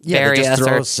mass bury they just us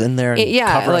throw or us in there and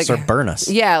cover us or burn us.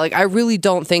 Yeah, like I really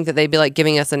don't think that they'd be like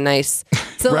giving us a nice.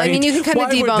 So Right? I mean, you can kind of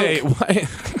Why would debunk. they? Why?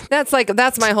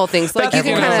 That's my whole thing. So like you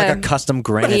can Everyone has kind like a of custom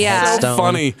granite Yeah. headstone.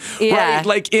 Funny, Yeah. right?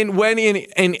 Like in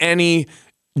any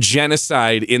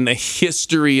genocide in the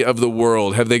history of the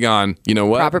world, have they gone? You know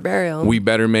what? Proper burial. We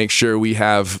better make sure we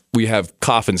have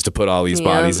coffins to put all these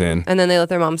bodies in. And then they let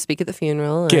their mom speak at the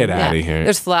funeral. Get and, outta here.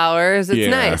 There's flowers. It's Yeah.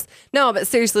 nice. No, but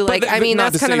seriously, like But I mean,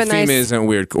 not that's to kind of say a nice. FEMA isn't a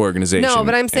weird organization. No,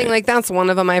 but I'm saying like that's one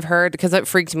of them I've heard because it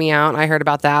freaked me out. I heard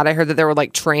about that. I heard that there were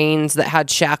like trains that had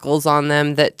shackles on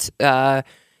them that,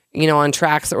 on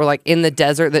tracks that were like in the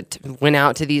desert that went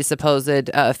out to these supposed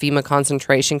FEMA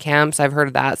concentration camps. I've heard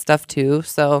of that stuff too.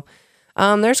 So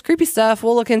there's creepy stuff.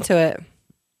 We'll look into it.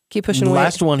 Keep pushing.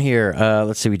 Last one here.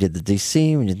 Let's see. We did the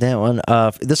DC. We did that one.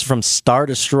 This is from Star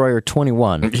Destroyer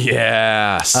 21.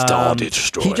 yeah, Star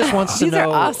Destroyer. He just wants to These are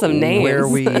know awesome names. where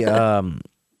we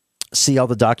see all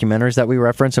the documentaries that we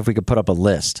reference. If we could put up a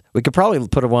list, we could probably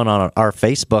put one on our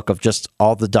Facebook of just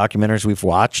all the documentaries we've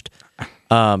watched.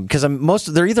 Because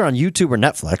they're either on YouTube or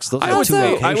Netflix. Those are the two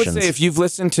locations. I would say if you've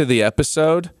listened to the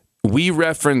episode, we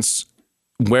reference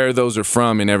where those are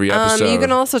from in every episode. You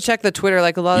can also check the Twitter.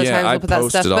 Like a lot of Yeah, times I we'll put that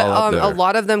post stuff. it all up But there. a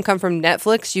lot of them come from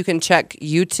Netflix. You can check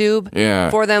YouTube Yeah.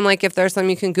 for them. Like if there's some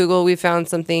you can Google. We found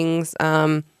some things.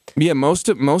 Yeah, most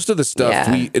of the stuff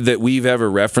Yeah. that we've ever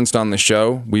referenced on the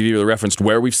show, we've either referenced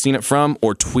where we've seen it from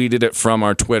or tweeted it from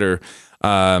our Twitter.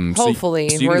 Hopefully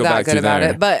so you can we're go that back good through about there.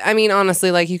 it. But I mean,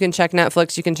 honestly, like you can check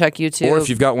Netflix. You can check YouTube. Or if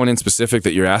you've got one in specific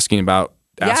that you're asking about,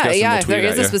 ask us and we'll if there tweet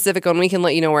is at a you. specific one, we can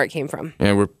let you know where it came from.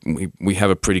 Yeah, we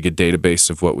have a pretty good database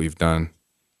of what we've done.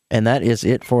 And that is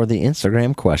it for the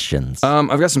Instagram questions.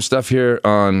 I've got some stuff here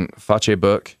on Fache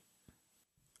Book.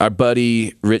 Our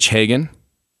buddy Rich Hagen.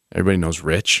 Everybody knows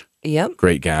Rich. Yep.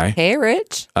 Great guy. Hey,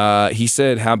 Rich. He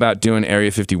said, how about doing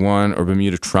Area 51 or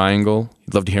Bermuda Triangle?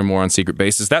 He'd love to hear more on secret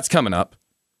bases. That's coming up.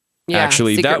 Yeah,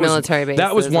 Actually, secret that was military bases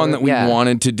that was one that we yeah.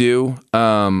 wanted to do.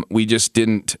 We just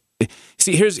didn't.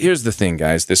 See, here's the thing,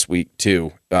 guys. This week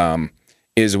too,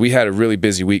 is we had a really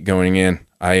busy week going in.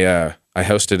 I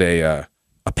hosted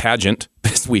a pageant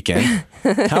this weekend.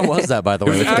 How was that, by the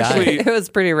way? was with Guy? actually- It was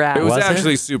pretty rad. It was Was it?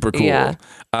 actually super cool.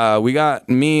 Yeah. We got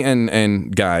me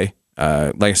and Guy.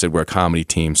 Like I said, we're a comedy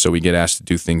team, so we get asked to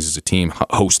do things as a team,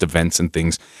 host events and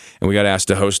things. And we got asked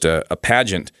to host a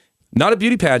pageant, not a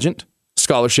beauty pageant,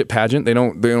 scholarship pageant. They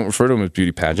don't refer to them as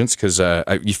beauty pageants because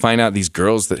you find out these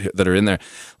girls that are in there,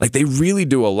 like they really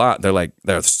do a lot.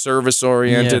 They're service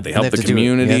oriented. Yeah, They and help have the to do-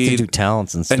 community. they have to do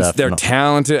talents and stuff. they're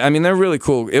talented. I mean, they're really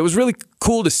cool. It was really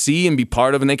cool to see and be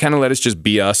part of, and they kind of let us just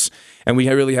be us, and we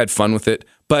really had fun with it.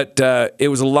 But it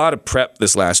was a lot of prep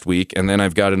this last week, and then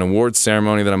I've got an awards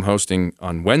ceremony that I'm hosting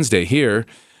on Wednesday here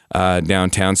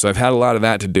downtown, so I've had a lot of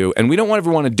that to do. And we don't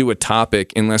ever want to do a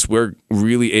topic unless we're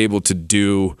really able to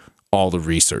do all the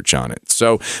research on it.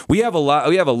 So we have a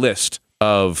list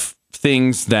of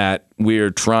things that we're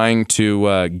trying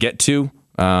to get to.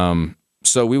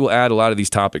 So we will add a lot of these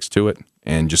topics to it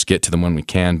and just get to them when we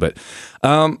can. But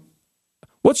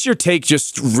what's your take,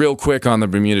 just real quick, on the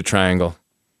Bermuda Triangle?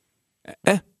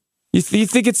 You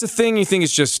think it's a thing? You think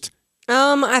it's just...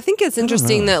 I think it's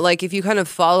interesting that like if you kind of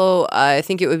follow, I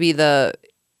think it would be the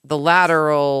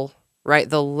lateral, right?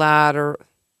 The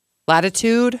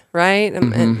latitude, right?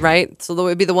 And right. So that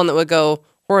would be the one that would go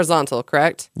horizontal,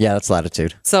 correct? Yeah, that's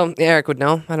latitude. So Eric would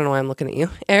know. I don't know why I'm looking at you,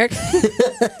 Eric.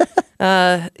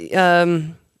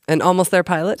 An almost there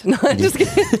pilot. No, I'm just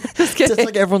kidding. Just kidding. It's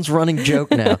like everyone's running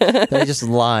joke now. They just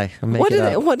lie and make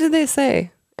What did they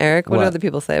say, Eric? What What? did other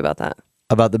people say about that?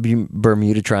 about the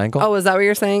Bermuda Triangle. Oh, is that what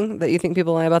you're saying? That you think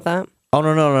people lie about that? Oh,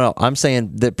 no. I'm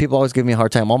saying that people always give me a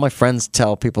hard time. All my friends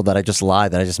tell people that I just lie,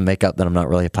 that I just make up that I'm not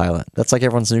really a pilot. That's like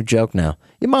everyone's new joke now.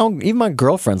 Even my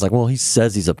girlfriend's like, well, he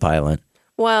says he's a pilot.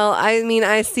 Well, I mean,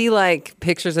 I see like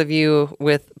pictures of you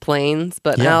with planes,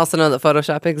 but I Yeah. also know that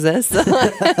Photoshop exists.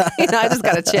 I just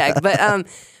got to check. But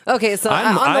okay, so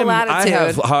on the latitude, I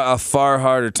have a far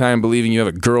harder time believing you have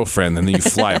a girlfriend than that you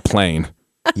fly a plane.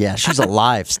 Yeah, she's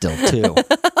alive still, too.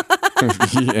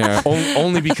 Yeah,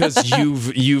 only because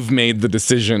you've made the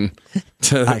decision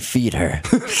to. I feed her.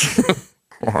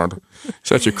 God,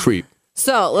 such a creep.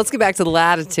 so let's get back to the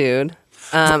latitude.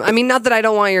 I mean, not that I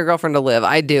don't want your girlfriend to live.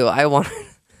 I do. I want her.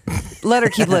 Let her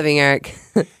keep living, Eric.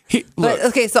 But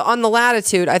okay, so on the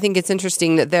latitude, I think it's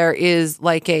interesting that there is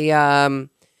like a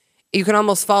you can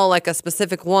almost follow like a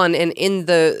specific one, and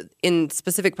in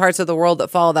specific parts of the world that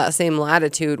follow that same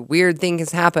latitude, weird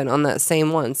things happen on that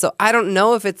same one. So I don't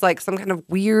know if it's like some kind of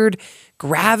weird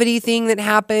gravity thing that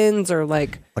happens, or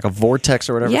like Like a vortex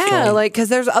or whatever. yeah, Sean. like because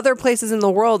there's other places in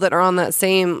the world that are on that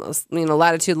same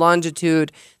latitude,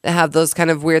 longitude that have those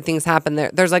kind of weird things happen.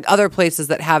 There's like other places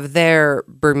that have their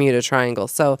Bermuda Triangle.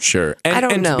 So Sure. And, I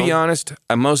don't and know. to be honest,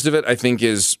 most of it I think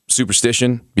is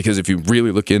superstition, because if you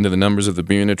really look into the numbers of the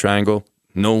Bermuda Triangle,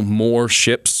 no more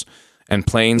ships and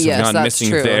planes Yes, have gone that's missing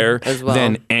true there as well.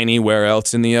 than anywhere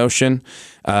else in the ocean.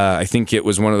 I think it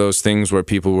was one of those things where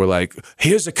people were like,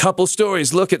 here's a couple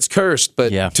stories, look, it's cursed.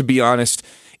 But Yeah. to be honest,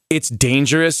 it's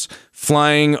dangerous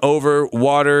flying over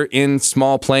water in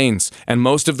small planes. And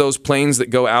most of those planes that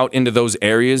go out into those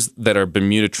areas that are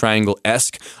Bermuda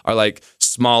Triangle-esque are like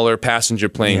smaller passenger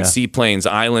planes, Yeah. seaplanes,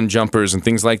 island jumpers, and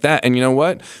things like that. And you know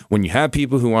what? When you have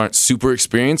people who aren't super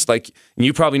experienced, like, and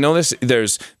you probably know this,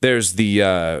 there's the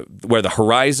where the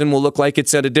horizon will look like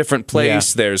it's at a different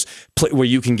place. Yeah. There's where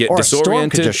you can get Or a disoriented. storm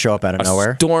could just show up out of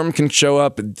nowhere. A storm can show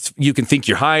up. You can think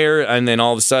you're higher, and then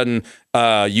all of a sudden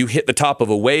you hit the top of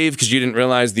a wave because you didn't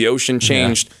realize the ocean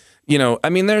changed. You know, I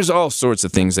mean, there's all sorts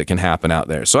of things that can happen out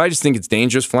there. So I just think it's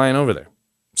dangerous flying over there.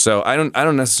 So I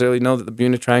don't necessarily know that the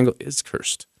Bermuda Triangle is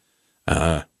cursed,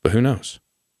 but who knows?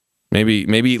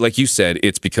 Maybe like you said,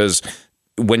 it's because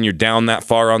when you're down that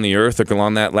far on the Earth or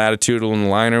along that latitudinal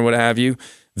line or what have you,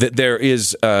 that there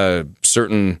is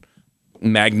certain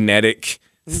magnetic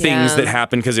things Yeah. that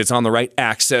happen because it's on the right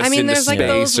axis I mean, into there's like space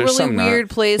those or really something. weird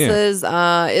places.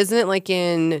 Isn't it like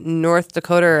in North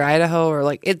Dakota or Idaho, or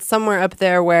like it's somewhere up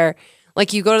there where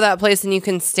like you go to that place and you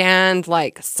can stand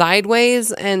like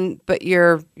sideways, but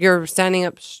you're standing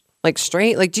up like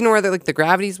straight. Like, do you know where like the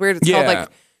gravity's weird? It's called Yeah. like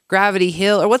Gravity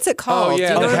Hill, or what's it called? yeah,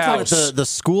 Do you know the what it's called? house. The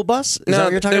school bus? Is that No,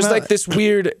 what you're talking there's about? like this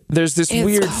weird. There's this It's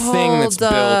weird thing that's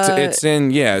called, built. It's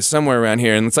in somewhere around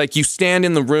here, and it's like you stand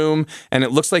in the room, and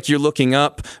it looks like you're looking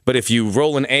up, but if you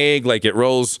roll an egg, like it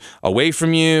rolls away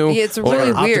from you. Yeah, it's Or- really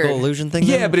An optical weird. illusion thing?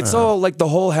 Yeah, then? but it's all like the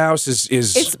whole house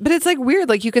is. But it's like weird.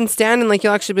 Like you can stand and like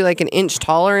you'll actually be like an inch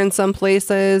taller in some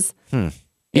places. yeah.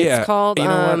 It's called. You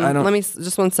know what? I don't. Let me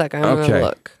just one second. I'm Okay. gonna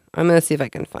look. I'm gonna see if I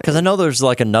can find. Because I know there's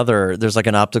like an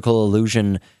optical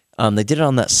illusion. They did it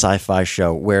on that sci-fi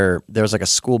show where there was like a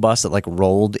school bus that like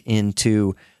rolled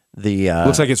into the.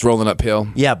 Looks like it's rolling uphill.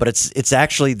 Yeah, but it's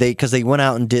actually because they went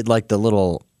out and did like that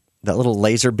little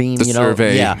laser beam, The you know,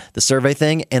 survey. yeah, the survey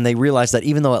thing, and they realized that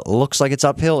even though it looks like it's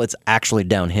uphill, it's actually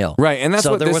downhill. Right, and that's so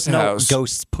what there this was no house-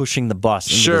 ghosts pushing the bus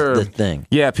into Sure. the thing.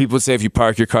 Yeah, people would say if you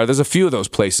park your car, there's a few of those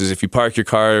places. If you park your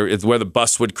car, it's where the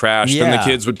bus would crash, then the Yeah.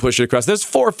 kids would push it across. There's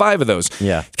 4 or 5 of those.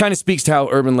 Yeah. It kind of speaks to how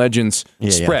urban legends Yeah.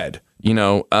 spread, you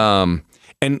know.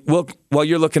 And while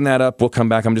you're looking that up, we'll come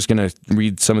back. I'm just going to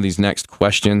read some of these next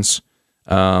questions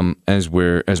as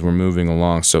we're moving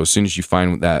along. So as soon as you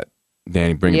find that,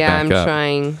 Danny, bring it Yeah, back I'm up.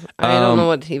 trying. I don't know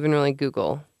what to even really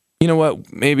Google. You know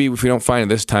what? Maybe if we don't find it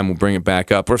this time, we'll bring it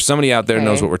back up. Or if somebody out there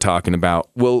knows Okay. what we're talking about,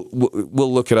 we'll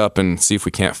look it up and see if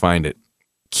we can't find it.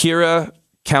 Kira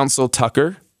Council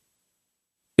Tucker.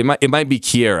 It might be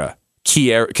Kiera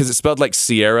because it's spelled like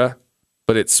Sierra,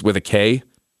 but it's with a K.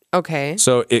 Okay.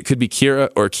 So it could be Kira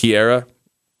or Kiera.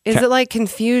 Is it like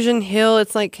Confusion Hill?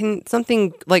 It's like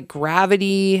something like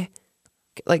gravity.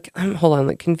 Like hold on,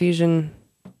 like Confusion.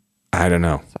 I don't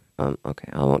know. Okay,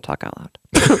 I won't talk out loud.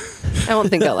 I won't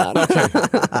think out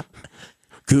loud.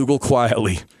 Google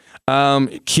quietly.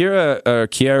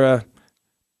 Kiera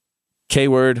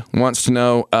K-word wants to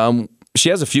know. She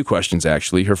has a few questions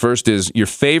actually. Her first is your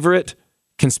favorite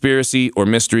conspiracy or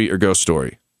mystery or ghost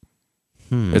story.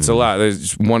 It's a lot.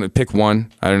 There's one. Pick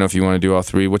one. I don't know if you want to do all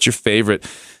 3. What's your favorite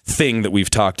thing that we've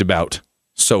talked about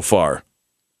so far?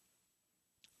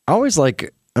 I always I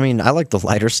like the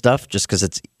lighter stuff just because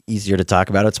it's easier to talk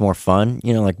about. It's more fun,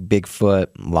 you know, like Bigfoot,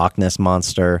 Loch Ness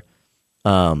monster,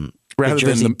 the Rather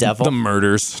Jersey than Devil. the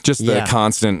murders, just the Yeah.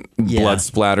 constant Yeah. blood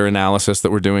splatter analysis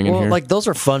that we're doing in Well, here. like those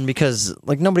are fun because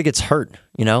like nobody gets hurt,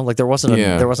 you know. Like there wasn't a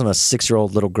Yeah.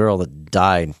 6-year-old little girl that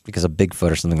died because of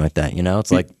Bigfoot or something like that. You know,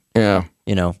 it's like yeah,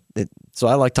 you know. So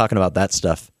I like talking about that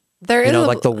stuff. There is You know, a-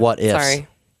 like the what ifs. Sorry.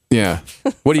 yeah.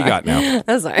 What do you got now?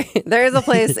 I'm sorry. There is a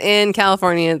place in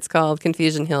California. It's called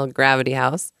Confusion Hill Gravity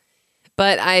House.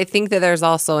 But I think that there's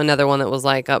also another one that was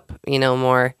like up,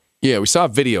 more. Yeah, we saw a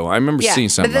video. I remember Yeah, seeing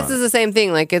but something. this on is it. the same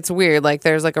thing. Like it's weird. Like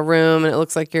there's like a room and it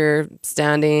looks like you're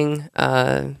standing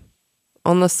on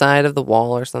the side of the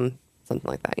wall or something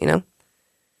like that.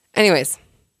 Anyways,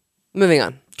 moving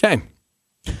on. Okay.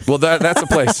 Well, that's a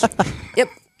place. Yep.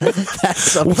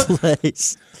 That's a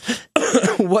place.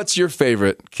 What's your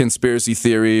favorite conspiracy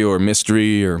theory or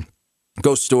mystery or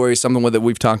ghost story, something that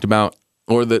we've talked about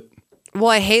or that... Well,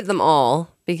 I hate them all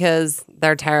because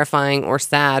they're terrifying or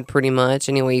sad pretty much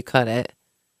any way you cut it.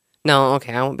 No,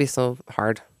 okay, I won't be so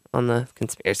hard. on the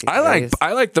conspiracy I theories.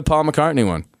 like the Paul McCartney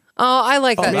one. Oh, I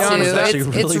like that be too. honest, that's It's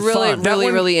actually really, really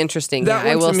fun. really interesting. Yeah,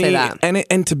 I one will to say me, that.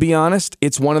 And to be honest,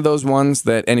 it's one of those ones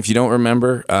that, and if you don't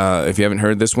remember, if you haven't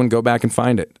heard this one, go back and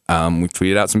find it. We've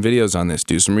tweeted out some videos on this.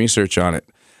 Do some research on it.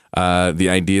 The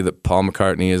idea that Paul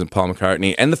McCartney isn't Paul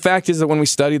McCartney. And the fact is that when we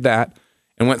studied that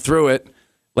and went through it,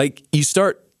 like you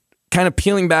start kind of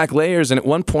peeling back layers. And at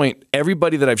one point,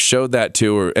 everybody that I've showed that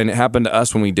to, and it happened to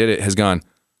us when we did it, has gone,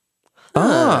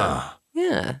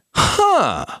 Yeah.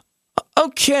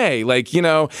 okay, like, you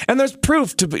know, and there's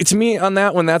proof to me on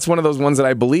that one. That's one of those ones that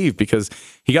I believe because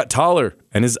he got taller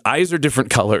and his eyes are different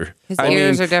color. His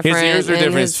ears are different, His ears are and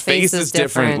different. his His face is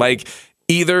different. different. Like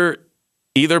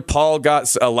either Paul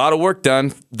got a lot of work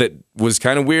done that was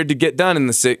kind of weird to get done in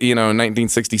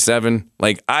 1967,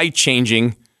 like eye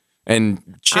changing and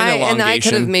chin elongation. And I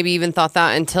could have maybe even thought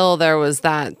that until there was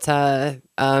that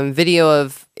video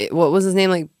of what was his name,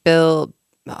 like Bill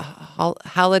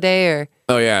Halliday or.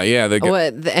 Oh yeah.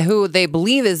 Who they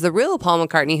believe is the real Paul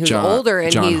McCartney, who's older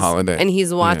and John Holiday.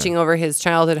 he's watching over his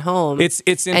childhood home. It's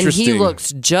interesting. And he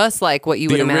looks just like what you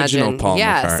The would imagine. original Paul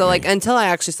yeah. So McCartney. like until I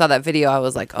actually saw that video, I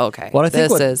was like, okay, Well, I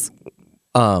think is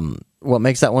what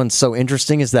makes that one so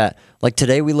interesting is that like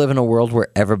today we live in a world where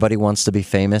everybody wants to be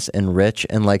famous and rich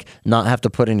and like not have to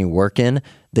put any work in.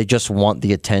 They just want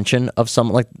the attention of some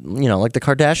like the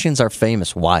Kardashians are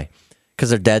famous. Why?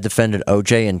 Because their dad defended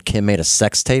OJ and Kim made a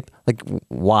sex tape. Like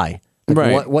why? Like,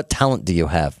 Right. What talent do you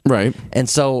have? Right. And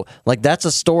so like that's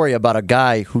a story about a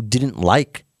guy who didn't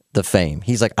like the fame.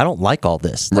 He's like, I don't like all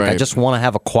this. Like I Right. just want to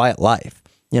have a quiet life.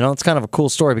 It's kind of a cool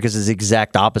story because it's the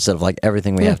exact opposite of like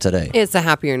everything we have today. It's a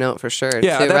happier note for sure. Yeah, too,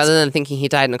 that's- rather than thinking he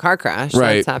died in a car crash.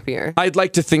 Right. That's happier. I'd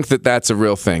like to think that that's a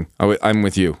real thing. I'm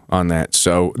with you on that.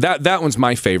 So that one's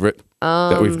my favorite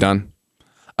that we've done.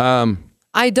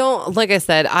 I don't, like I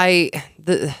said,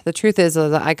 the truth is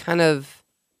that I kind of,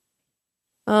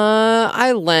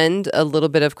 I lend a little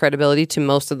bit of credibility to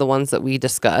most of the ones that we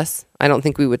discuss. I don't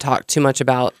think we would talk too much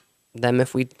about them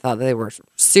if we thought they were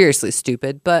seriously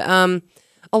stupid, but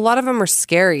a lot of them are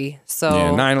scary. So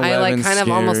Yeah, 9/11 I like kind of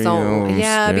almost don't. scary,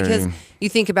 Yeah, scary. because you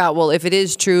think about, well, if it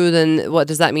is true, then what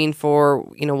does that mean for,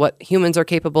 what humans are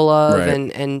capable of Right.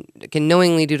 and can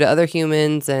knowingly do to other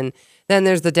humans? And then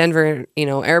there's the Denver,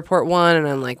 airport one. And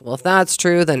I'm like, well, if that's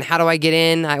true, then how do I get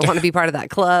in? I want to be part of that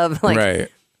club. Like, Right.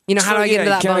 How do I get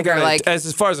into that bunker? Like,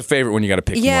 as far as a favorite one, you got to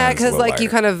pick. yeah, one that's a because little like you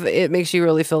lighter. kind of, it makes you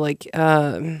really feel like,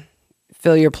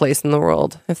 feel your place in the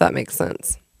world, if that makes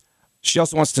sense. She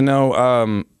also wants to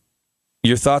know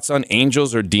your thoughts on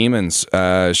angels or demons.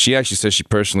 She actually says she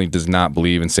personally does not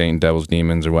believe in Satan, devils,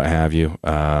 demons, or what have you.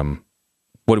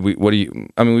 What do you?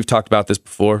 I mean, we've talked about this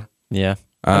before. Yeah.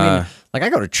 I mean, like I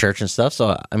go to church and stuff,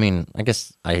 so I mean, I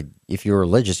guess if you're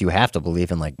religious, you have to believe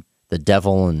in like the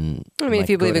devil and. I mean, like, if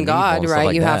you believe good in and evil God, and stuff right,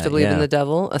 like you have that, to believe in yeah. the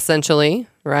devil, essentially,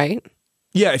 right?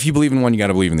 Yeah, if you believe in one, you got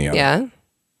to believe in the other. Yeah.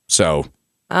 So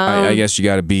I guess you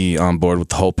got to be on board with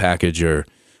the whole package, or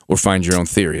find your own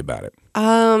theory about it.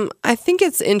 I think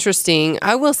it's interesting.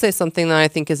 I will say something that I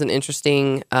think is an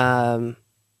interesting.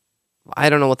 I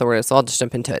don't know what the word is, so I'll just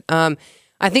jump into it.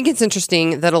 I think it's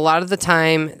interesting that a lot of the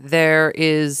time there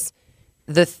is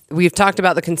we've talked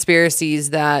about the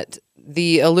conspiracies that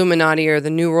the Illuminati or the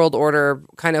New World Order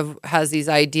kind of has these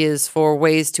ideas for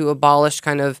ways to abolish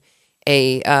kind of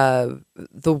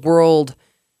the world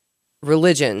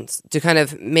religions, to kind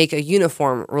of make a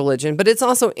uniform religion. But it's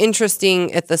also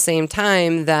interesting at the same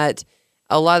time that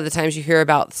a lot of the times you hear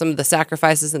about some of the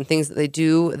sacrifices and things that they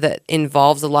do that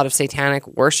involves a lot of satanic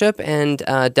worship and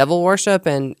devil worship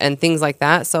and things like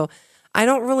that. So I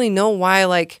don't really know why,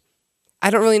 like, I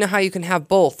don't really know how you can have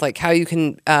both, like how you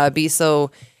can be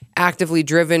so actively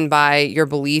driven by your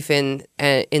belief in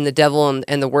the devil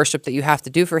and the worship that you have to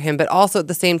do for him, but also at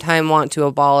the same time want to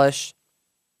abolish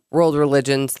world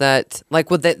religions that,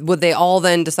 like, would they all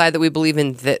then decide that we believe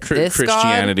in this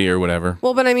Christianity God? or whatever.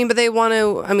 Well, but they want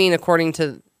to, according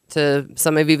to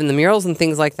some of even the murals and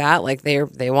things like that, like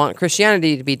they want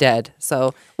Christianity to be dead.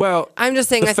 So Well, I'm just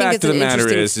saying, the I think fact it's of an the matter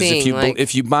interesting is thing.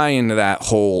 if you buy into that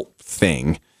whole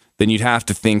thing, then you'd have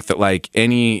to think that like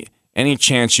any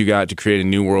chance you got to create a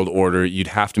new world order, you'd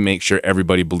have to make sure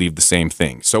everybody believed the same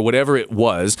thing. So whatever it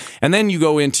was, and then you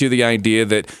go into the idea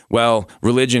that, well,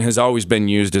 religion has always been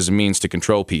used as a means to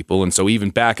control people. And so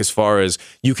even back as far as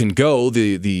you can go,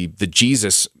 the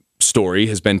Jesus story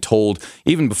has been told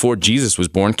even before Jesus was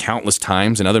born countless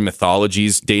times in other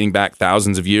mythologies dating back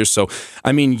thousands of years. So,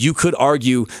 I mean, you could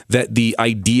argue that the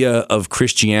idea of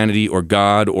Christianity or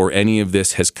God or any of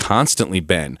this has constantly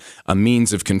been a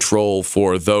means of control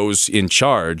for those in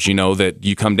charge, that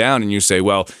you come down and you say,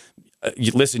 well,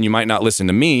 listen, you might not listen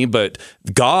to me, but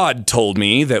God told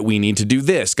me that we need to do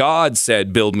this. God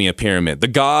said, build me a pyramid. The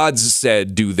gods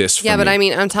said, do this for me. Yeah, but I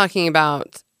mean, I'm talking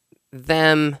about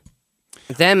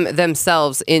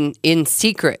themselves in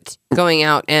secret going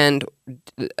out, and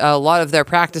a lot of their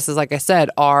practices, like I said,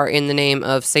 are in the name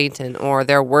of Satan or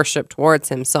their worship towards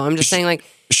him. So I'm just saying, like,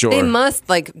 Sure.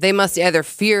 they must either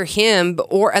fear him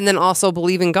and then also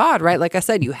believe in God, right? Like I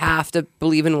said, you have to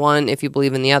believe in one if you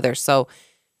believe in the other. So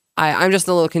I'm just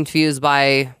a little confused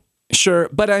by. Sure,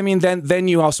 but I mean, then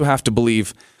you also have to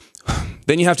believe.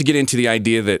 Then you have to get into the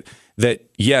idea that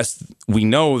yes, we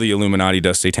know the Illuminati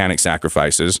does satanic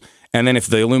sacrifices, and then if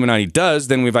the Illuminati does,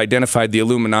 then we've identified the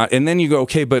Illuminati, and then you go,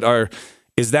 okay, but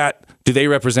do they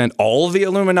represent all of the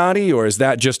Illuminati, or is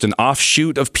that just an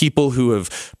offshoot of people who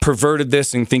have perverted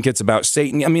this and think it's about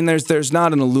Satan? I mean, there's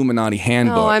not an Illuminati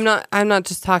handbook. No, I'm not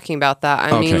just talking about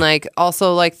that. I mean, like,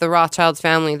 also, like, the Rothschilds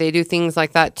family, they do things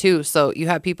like that too. So you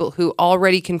have people who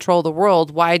already control the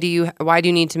world. Why do you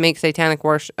need to make satanic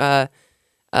worship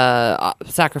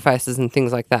sacrifices and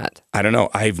things like that? I don't know.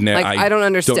 I don't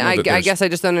understand. I guess I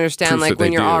just don't understand, like,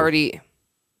 when you're already.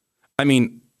 I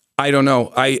mean, I don't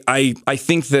know. I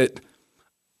think that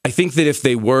if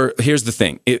they were, here's the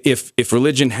thing: if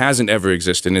religion hasn't ever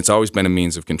existed and it's always been a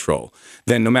means of control,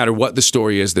 then no matter what the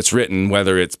story is that's written,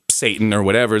 whether it's Satan or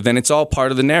whatever, then it's all part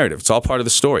of the narrative. It's all part of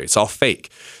the story. It's all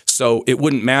fake. So it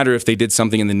wouldn't matter if they did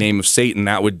something in the name of Satan.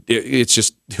 It's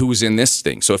just who's in this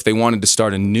thing. So if they wanted to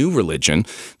start a new religion,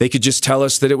 they could just tell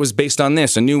us that it was based on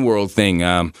this, a new world thing,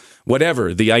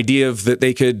 whatever. The idea of that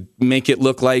they could make it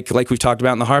look like we've talked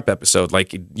about in the HARP episode, like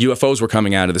UFOs were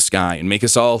coming out of the sky and make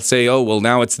us all say, oh, well,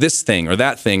 now it's this thing or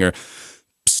that thing, or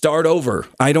start over.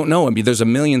 I don't know. I mean, there's a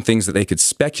million things that they could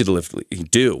speculatively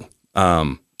do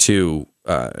to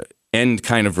end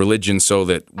kind of religion so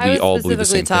that we all believe the same thing. I was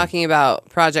specifically talking about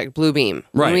Project Bluebeam.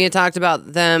 Right. When we had talked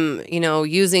about them,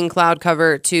 using cloud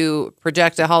cover to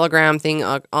project a hologram thing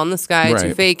on the sky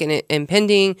to fake an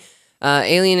impending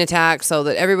alien attack so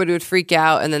that everybody would freak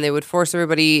out and then they would force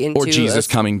everybody into... Or Jesus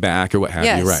coming back or what have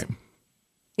you, right?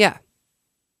 Yeah.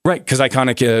 Right, because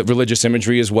iconic religious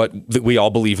imagery is what we all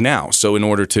believe now. So in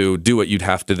order to do it, you'd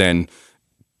have to then,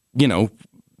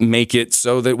 make it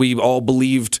so that we all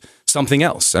believed something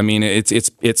else. I mean, it's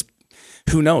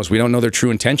who knows? We don't know their true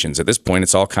intentions. At this point,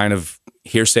 it's all kind of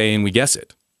hearsay and we guess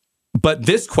it. But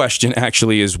this question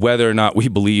actually is whether or not we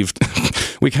believed,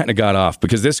 we kind of got off,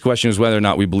 because this question is whether or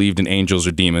not we believed in angels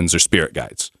or demons or spirit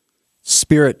guides.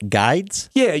 Spirit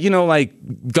guides? Yeah, like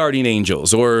guardian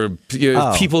angels or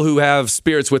people who have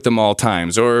spirits with them all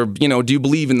times. Or, do you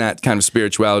believe in that kind of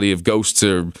spirituality of ghosts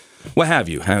or what have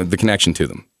you, the connection to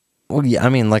them? Well, yeah, I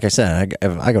mean, like I said,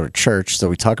 I go to church, so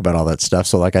we talk about all that stuff.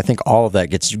 So, like, I think all of that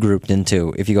gets grouped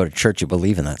into, if you go to church, you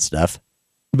believe in that stuff.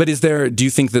 But do you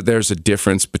think that there's a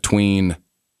difference between,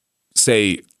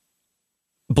 say,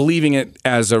 believing it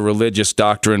as a religious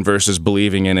doctrine versus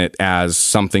believing in it as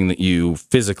something that you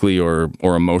physically or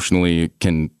emotionally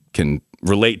can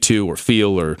relate to or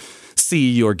feel or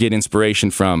see or get inspiration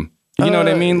from? You know what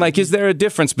I mean? Like, is there a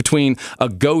difference between a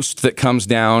ghost that comes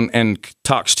down and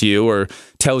talks to you or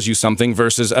tells you something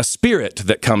versus a spirit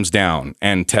that comes down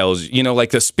and tells, like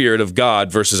the spirit of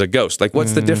God versus a ghost? Like,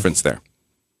 what's the difference there?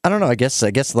 I don't know. I guess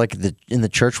like in the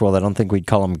church world, I don't think we'd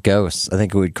call them ghosts. I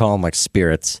think we'd call them like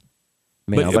spirits.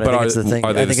 But I think it's the thing.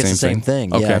 I think it's the same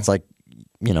thing. Okay. Yeah, it's like,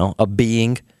 a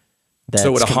being that's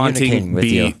so would a communicating with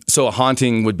you. So a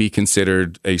haunting would be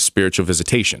considered a spiritual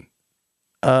visitation?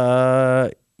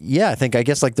 Yeah, I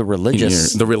guess like the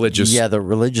religious. Yeah, the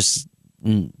religious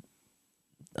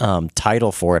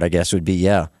title for it, I guess, would be,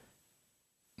 yeah.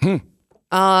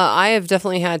 I have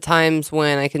definitely had times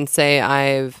when I can say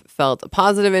I've felt a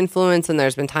positive influence, and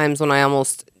there's been times when I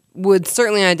almost would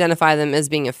certainly identify them as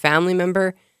being a family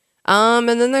member. And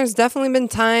then there's definitely been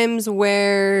times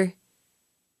where,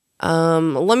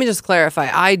 let me just clarify,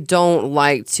 I don't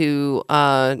like to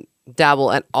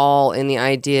dabble at all in the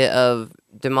idea of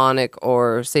demonic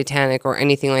or satanic or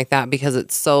anything like that, because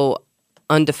it's so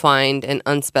undefined and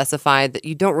unspecified that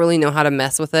you don't really know how to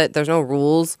mess with it. There's no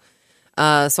rules.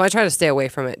 So I try to stay away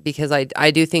from it, because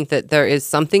I do think that there is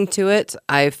something to it.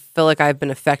 I feel like I've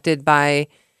been affected by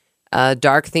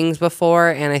dark things before,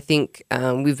 and I think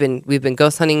we've been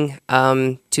ghost hunting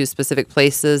to specific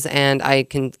places, and I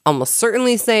can almost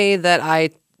certainly say that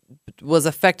I was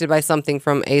affected by something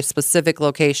from a specific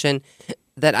location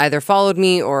that either followed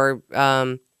me or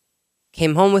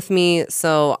came home with me.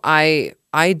 So I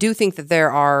do think that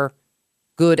there are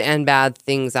good and bad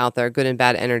things out there, good and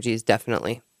bad energies,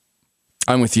 definitely.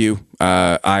 I'm with you.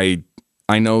 I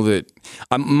I know that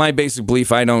my basic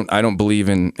belief. I don't believe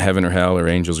in heaven or hell or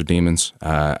angels or demons.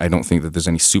 I don't think that there's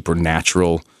any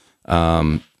supernatural.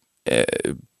 I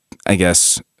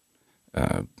guess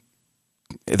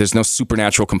there's no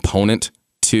supernatural component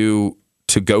to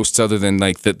ghosts other than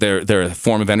like that they're a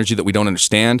form of energy that we don't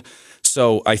understand.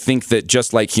 So I think that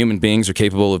just like human beings are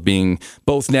capable of being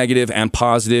both negative and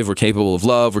positive, we're capable of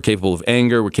love, we're capable of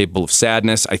anger, we're capable of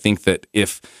sadness. I think that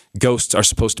if ghosts are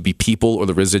supposed to be people or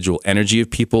the residual energy of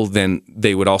people, then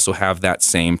they would also have that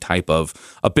same type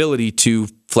of ability to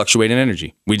fluctuate in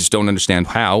energy. We just don't understand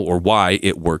how or why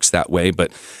it works that way.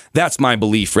 But that's my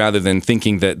belief, rather than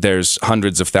thinking that there's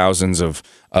hundreds of thousands of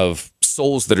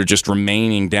souls that are just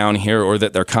remaining down here, or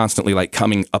that they're constantly like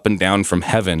coming up and down from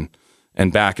heaven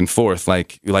and back and forth,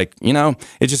 like I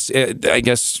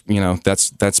guess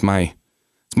that's my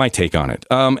take on it.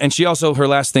 And she also, her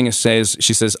last thing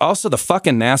she says also the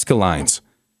fucking Nazca lines.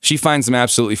 She finds them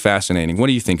absolutely fascinating. What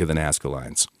do you think of the Nazca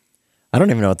lines? I don't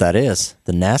even know what that is.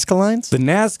 The Nazca lines? The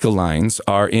Nazca lines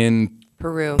are in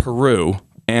Peru,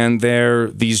 and they're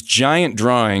these giant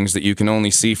drawings that you can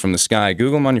only see from the sky.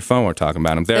 Google them on your phone. We're talking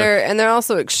about them. They're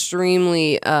also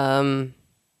extremely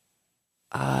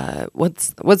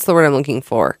what's the word I'm looking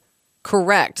for?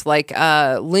 Correct, like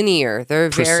linear. They're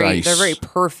very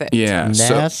perfect. Yeah,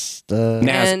 Nazca.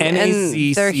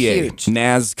 N-A-Z-C-A, they're huge.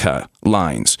 Nazca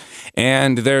lines.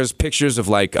 And there's pictures of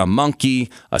like a monkey,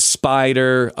 a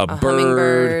spider, a bird,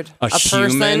 hummingbird, a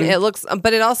human. person.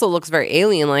 But it also looks very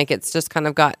alien-like. It's just kind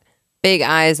of got big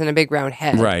eyes and a big round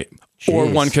head. Right. Jeez. Or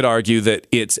one could argue that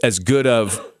it's as good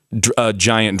of a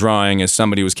giant drawing as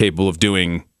somebody was capable of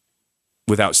doing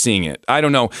without seeing it. I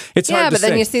don't know. It's hard to say. Yeah, but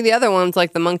then you see the other ones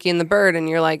like the monkey and the bird, and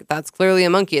you're like, that's clearly a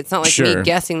monkey. It's not like me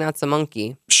guessing that's a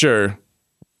monkey. Sure.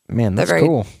 Man, that's cool.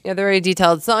 cool. Yeah, they're very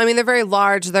detailed. So, I mean, they're very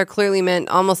large. They're clearly meant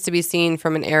almost to be seen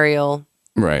from an aerial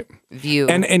view.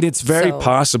 And it's very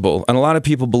possible. And a lot of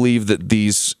people believe that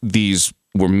these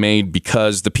were made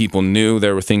because the people knew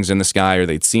there were things in the sky, or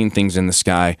they'd seen things in the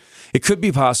sky. It could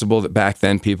be possible that back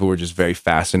then people were just very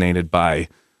fascinated by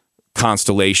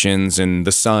constellations and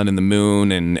the sun and the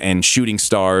moon and shooting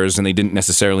stars, and they didn't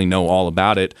necessarily know all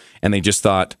about it, and they just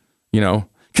thought,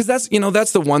 because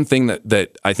that's the one thing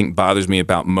that I think bothers me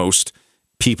about most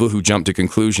people who jump to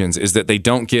conclusions, is that they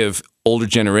don't give older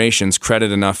generations credit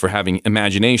enough for having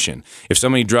imagination. If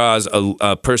somebody draws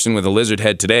a person with a lizard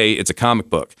head today, it's a comic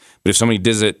book. But if somebody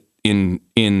does it in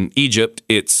Egypt,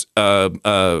 it's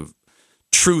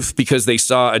truth because they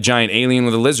saw a giant alien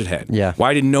with a lizard head. Yeah.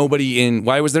 Why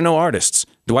was there no artists?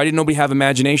 Why did nobody have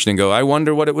imagination and go, I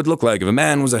wonder what it would look like if a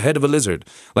man was a head of a lizard?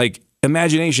 Like,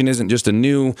 imagination isn't just a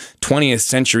new 20th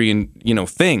century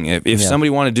thing. If somebody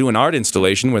wanted to do an art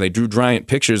installation where they drew giant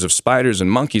pictures of spiders and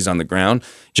monkeys on the ground,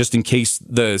 just in case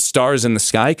the stars in the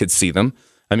sky could see them,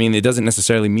 I mean, it doesn't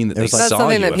necessarily mean that they saw UFOs. That's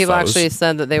something that people actually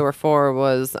said that they were for,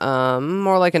 was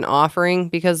more like an offering,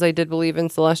 because they did believe in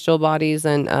celestial bodies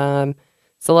and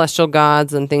celestial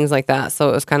gods and things like that. So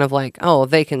it was kind of like, oh,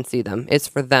 they can see them. It's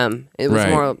for them. It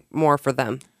was more for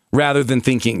them. Rather than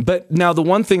thinking. But now the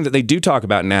one thing that they do talk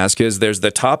about in Nazca is there's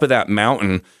the top of that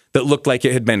mountain that looked like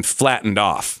it had been flattened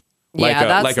off.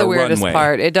 That's the weirdest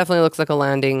part. It definitely looks like a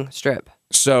landing strip.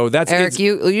 So that's Eric.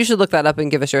 You should look that up and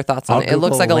give us your thoughts on it. It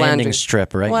looks like a landing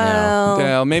strip right now.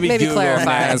 Well, maybe Google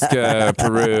clarify. Nazca,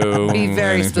 Peru. Be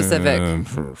very specific.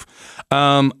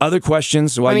 Other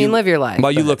questions? Live your life.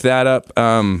 While you look that up,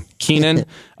 Keenan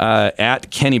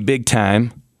at Kenny Big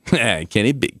Time.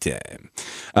 Kenny Big Time.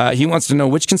 He wants to know,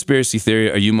 which conspiracy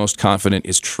theory are you most confident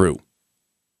is true?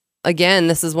 Again,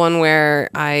 this is one where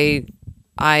I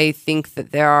think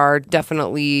that there are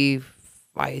definitely.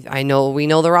 We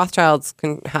know the Rothschilds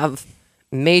can have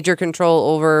major control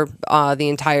over the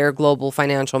entire global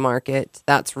financial market.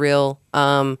 That's real.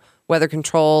 Weather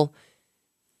control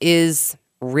is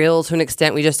real to an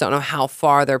extent. We just don't know how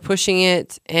far they're pushing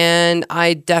it. And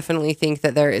I definitely think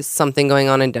that there is something going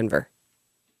on in Denver.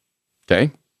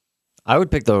 Okay. I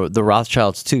would pick the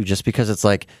Rothschilds too, just because it's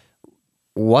like,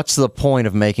 what's the point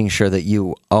of making sure that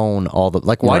you own all the,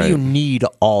 like, why do you need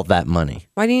all that money?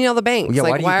 Why do you need all the banks? Yeah,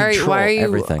 like, why are you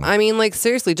everything? I mean, like,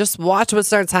 seriously, just watch what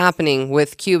starts happening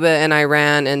with Cuba and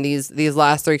Iran and these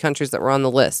last three countries that were on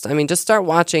the list. I mean, just start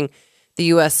watching the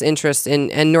U.S. interest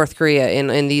in North Korea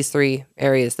in these three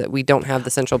areas that we don't have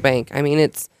the central bank. I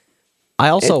mean, I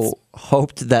also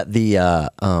hoped that the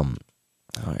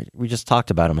we just talked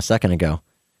about him a second ago,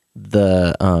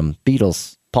 the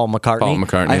Beatles. Paul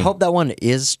McCartney. I hope that one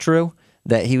is true.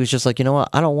 That he was just like, you know what?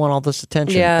 I don't want all this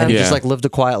attention. Yeah. And he just like lived a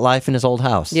quiet life in his old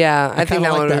house. Yeah, I think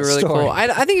that would be really cool. I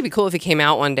think it'd be cool if he came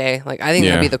out one day. Like, I think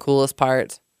that'd be the coolest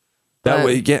part. That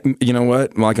way, you know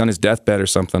what? Like on his deathbed or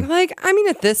something. Like, I mean,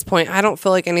 at this point, I don't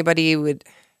feel like anybody would.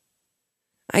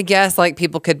 I guess like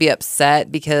people could be upset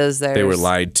because They were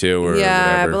lied to or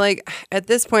yeah, whatever. but like at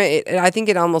this point, I think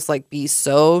it'd almost like be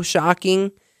so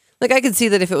shocking. Like I could see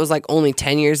that if it was like only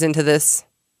 10 years into this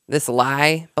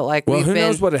lie, but like well, we've who been,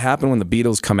 knows what had happened when the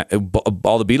Beatles come out?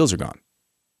 All the Beatles are gone.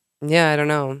 Yeah, I don't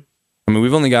know. I mean,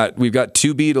 we've got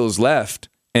 2 Beatles left,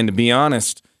 and to be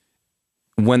honest,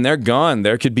 when they're gone,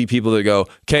 there could be people that go,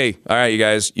 "Okay, all right, you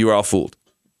guys, you were all fooled,"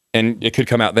 and it could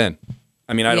come out then.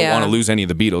 I mean, I don't want to lose any of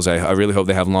the Beatles. I really hope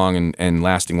they have long and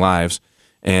lasting lives,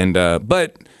 and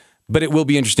but it will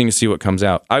be interesting to see what comes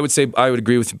out. I would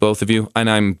agree with both of you, and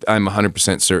I'm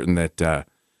 100% certain that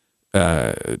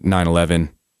 9/11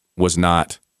 was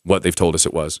not what they've told us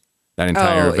it was. That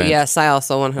entire event. Yes, I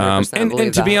also 100% believe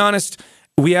and to be honest,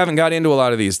 we haven't got into a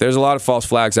lot of these. There's a lot of false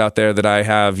flags out there that I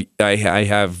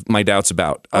have my doubts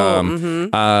about.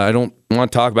 I don't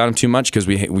want to talk about them too much because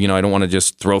I don't want to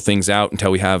just throw things out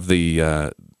until we have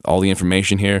the all the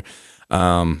information here.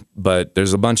 But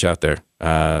there's a bunch out there.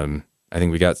 I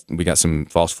think we got some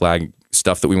false flag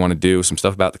stuff that we want to do. Some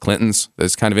stuff about the Clintons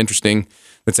that's kind of interesting.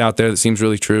 That's out there that seems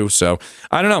really true. So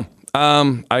I don't know.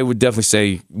 I would definitely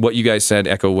say what you guys said,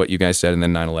 echo what you guys said, and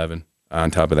then 9/11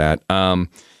 on top of that.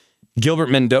 Gilbert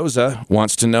Mendoza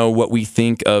wants to know what we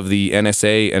think of the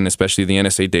NSA and especially the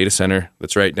NSA data center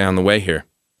that's right down the way here.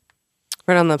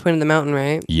 Right on the point of the mountain,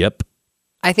 right? Yep.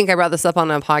 I think I brought this up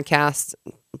on a podcast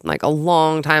like a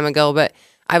long time ago, but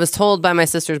I was told by my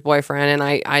sister's boyfriend,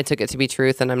 and I took it to be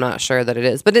truth, and I'm not sure that it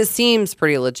is, but it seems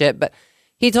pretty legit. But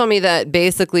he told me that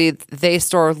basically they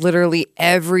store literally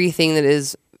everything that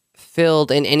is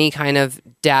filled in any kind of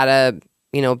data,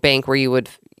 bank where you would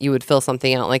fill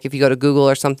something out. Like if you go to Google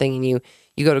or something and you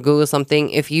go to Google something,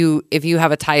 if you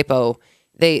have a typo,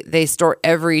 they store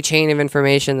every chain of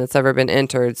information that's ever been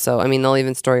entered. So I mean, they'll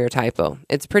even store your typo.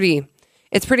 It's pretty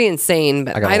insane.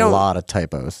 But I got a lot of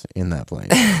typos in that place.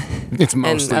 It's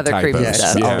mostly other typos. creepy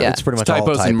stuff. Yeah. It's pretty much typos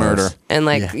all typos and murder. And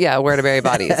where to bury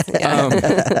bodies.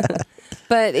 Yeah.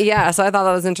 But yeah, so I thought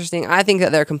that was interesting. I think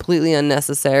that they're completely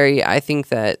unnecessary. I think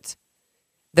that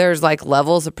there's like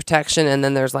levels of protection and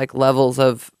then there's like levels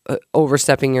of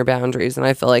overstepping your boundaries. And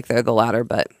I feel like they're the latter,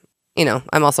 but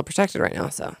I'm also protected right now.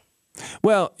 So,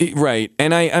 well, right.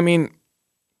 And I mean,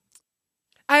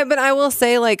 but I will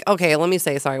say okay, let me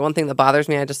say, sorry. One thing that bothers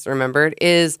me, I just remembered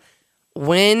is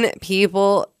when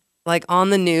people like on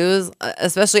the news,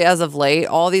 especially as of late,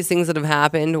 all these things that have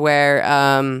happened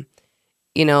where,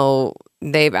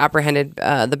 they've apprehended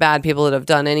the bad people that have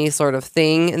done any sort of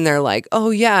thing. And they're like, oh,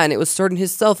 yeah. And it was stored in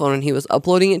his cell phone and he was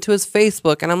uploading it to his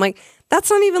Facebook. And I'm like, that's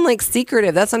not even like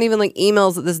secretive. That's not even like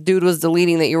emails that this dude was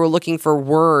deleting that you were looking for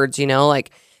words,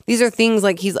 like these are things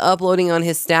like he's uploading on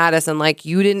his status and like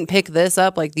you didn't pick this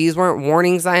up. Like these weren't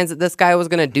warning signs that this guy was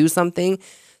going to do something.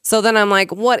 So then I'm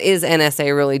like, what is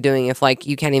NSA really doing if like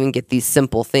you can't even get these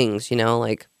simple things,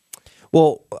 like.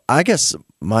 Well, I guess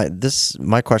my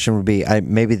question would be,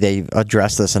 maybe they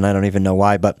addressed this and I don't even know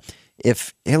why, but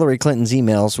if Hillary Clinton's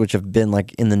emails, which have been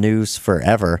like in the news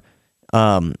forever,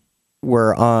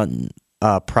 were on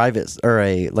a private or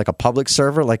a public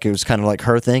server, like it was kind of like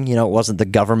her thing, it wasn't the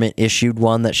government issued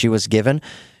one that she was given.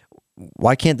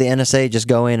 Why can't the NSA just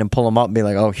go in and pull them up and be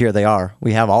like, oh, here they are.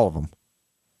 We have all of them.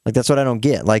 Like, that's what I don't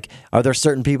get. Like, are there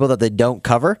certain people that they don't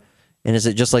cover? And is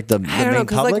it just like the I don't know, main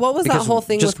public? like what was that whole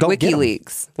thing with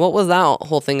WikiLeaks? What was that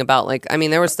whole thing about? Like, I mean,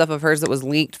 there was stuff of hers that was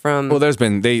leaked from. Well, there's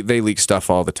been they leak stuff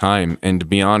all the time, and to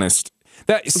be honest,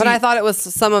 but I thought it was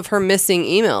some of her missing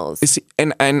emails.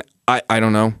 And I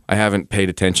don't know. I haven't paid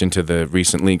attention to the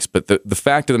recent leaks, but the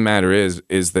fact of the matter is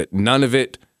that none of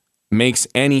it makes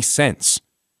any sense.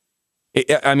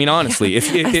 I mean, honestly,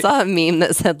 if I saw a meme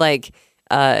that said like,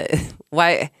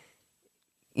 why.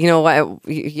 Why?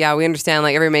 Yeah, we understand.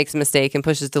 Like, everybody makes a mistake and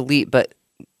pushes delete, but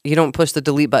you don't push the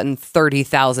delete button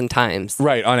 30,000 times,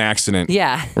 right? On accident.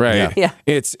 Yeah. Right. Yeah.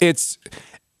 It's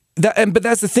that, but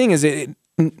that's the thing is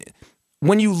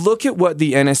when you look at what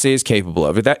the NSA is capable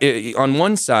of, on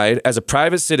one side, as a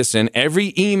private citizen,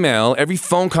 every email, every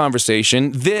phone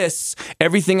conversation,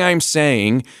 everything I'm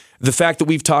saying. The fact that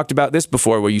we've talked about this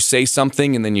before, where you say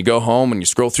something and then you go home and you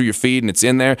scroll through your feed and it's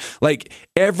in there, like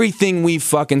everything we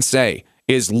fucking say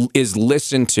is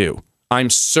listened to. I'm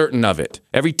certain of it.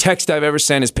 Every text I've ever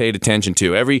sent is paid attention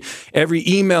to. Every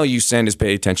email you send is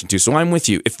paid attention to. So I'm with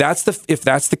you. If that's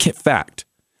the fact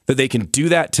that they can do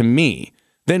that to me,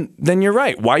 then you're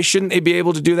right. Why shouldn't they be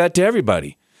able to do that to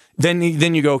everybody? Then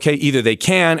you go, okay, either they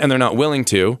can and they're not willing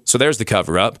to, so there's the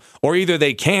cover up, or either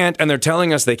they can't and they're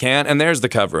telling us they can, and there's the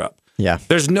cover up. Yeah.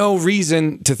 There's no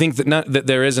reason to think that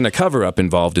there isn't a cover up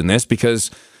involved in this,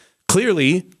 because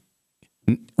clearly,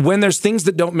 when there's things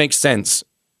that don't make sense,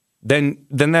 then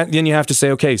you have to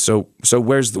say, okay, so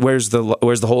where's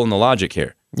the hole in the logic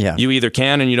here? Yeah. You either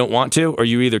can and you don't want to, or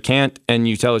you either can't and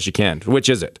you tell us you can. Which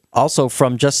is it? Also,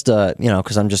 from just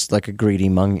because I'm just like a greedy,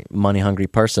 money hungry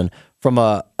person. From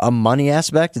a money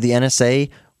aspect, the NSA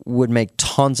would make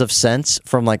tons of sense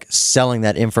from like selling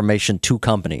that information to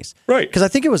companies. Right. Because I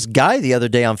think it was Guy the other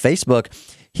day on Facebook.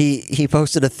 He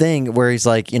posted a thing where he's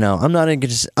like, I'm not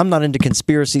into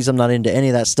conspiracies. I'm not into any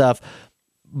of that stuff.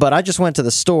 But I just went to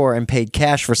the store and paid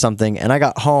cash for something, and I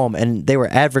got home and they were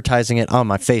advertising it on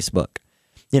my Facebook.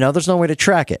 There's no way to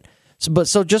track it.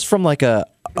 So just from like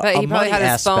But he probably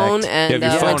had his phone and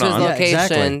Yeah, your went to phone his on. location.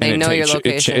 exactly. They know your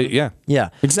location. Yeah,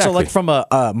 exactly. So like from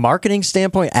a marketing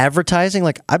standpoint, advertising,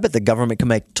 like I bet the government can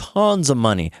make tons of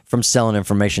money from selling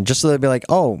information. Just so they'd be like,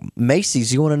 oh,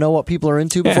 Macy's, you want to know what people are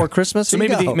into before Christmas? So Here you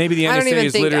maybe go. the I don't NSA even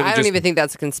is think literally I don't even think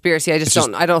that's a conspiracy. I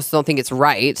don't think it's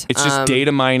right. It's just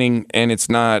data mining, and it's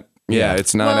not. Yeah,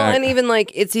 it's not. Well, and even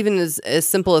like it's even as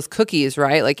simple as cookies,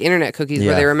 right? Like internet cookies,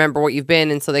 where they remember what you've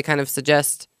been, and so they kind of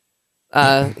suggest.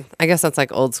 I guess that's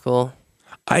like old school.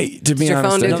 To be Does your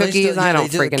honest, phone do I- cookies? I don't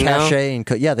freaking know. Cache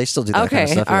and they still do that kind of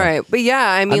Okay, stuff. all yeah. right, but yeah,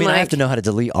 I mean, I like have to know how to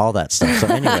delete all that stuff. So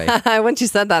anyway, once you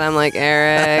said that, I'm like,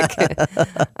 Eric,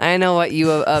 I know what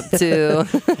you are up to.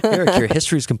 Eric, your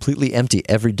history is completely empty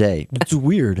every day. It's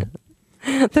weird.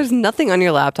 There's nothing on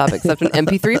your laptop except an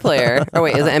MP3 player. Or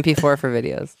wait, is it MP4 for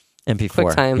videos? MP4.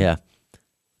 QuickTime. Yeah.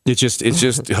 It's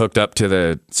just hooked up to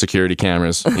the security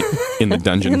cameras in the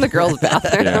dungeon. In the girls'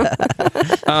 bathroom.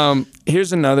 Yeah.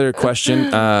 Here's another question.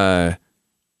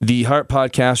 The Heart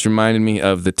podcast reminded me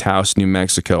of the Taos, New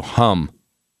Mexico hum.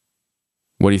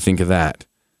 What do you think of that?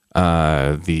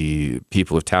 The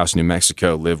people of Taos, New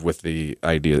Mexico live with the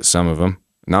idea that some of them,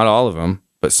 not all of them,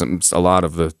 but a lot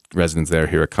of the residents there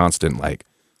hear a constant like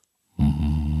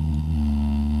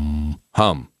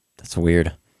hum. That's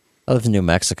weird. I lived in New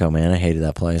Mexico, man. I hated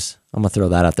that place. I'm going to throw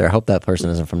that out there. I hope that person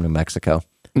isn't from New Mexico.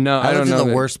 No, I I don't lived know. in the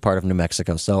that- worst part of New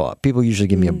Mexico, so people usually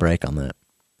give me a break on that.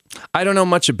 I don't know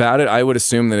much about it. I would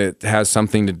assume that it has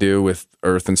something to do with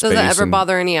Earth and space. Does it ever and-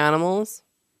 bother any animals?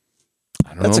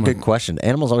 I don't That's a know. good question.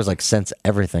 Animals always like sense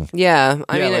everything. Yeah,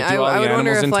 I Yeah, mean, like, do all I the would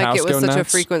wonder animals if in like Taos it was go such a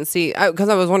nuts? frequency. Because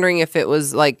I was wondering if it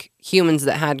was like humans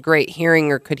that had great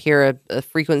hearing or could hear a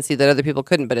frequency that other people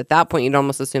couldn't. But at that point, you'd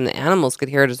almost assume that animals could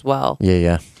hear it as well.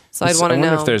 Yeah. So I'd want I to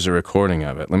wonder know. if there's a recording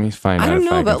of it. Let me find out. I don't if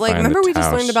know, I but can like, find remember the we just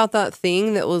Taos. learned about that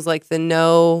thing that was like the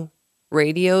no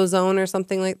radio zone or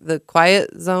something, like the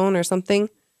quiet zone or something.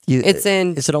 It's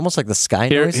in. Is it almost like the sky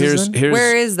Here- noises? then?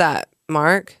 Where is that,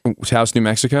 Mark? Taos, New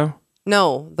Mexico.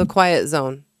 No, the quiet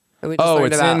zone. That we just Oh, learned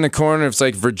it's about. in the corner. It's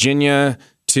like Virginia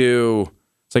to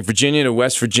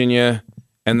West Virginia,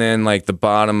 and then like the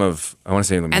bottom of I want to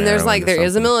say the And there's like there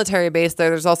is a military base there.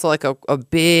 There's also like a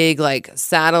big like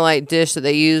satellite dish that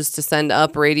they use to send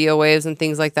up radio waves and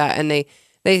things like that. And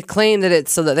they claim that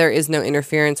it's so that there is no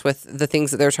interference with the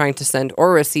things that they're trying to send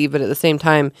or receive. But at the same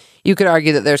time, you could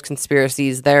argue that there's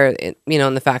conspiracies there, in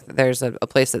the fact that there's a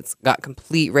place that's got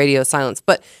complete radio silence.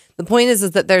 But the point is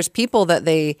that there's people that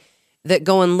that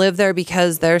go and live there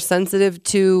because they're sensitive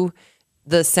to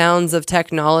the sounds of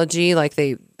technology. Like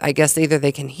I guess either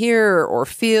they can hear or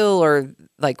feel or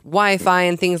like Wi-Fi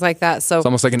and things like that. So It's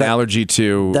almost like an allergy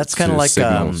to. That's kind of to like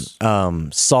signals.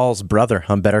 Saul's brother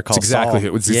on Better Call It's exactly Saul.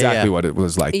 it was exactly what it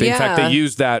was like. In fact, Yeah. they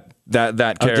used that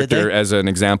character they? as an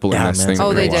example in Yeah, this man, thing. it's a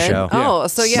Oh, they great did. show. Oh,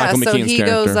 so yeah, Michael so McKean's he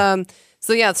character. goes.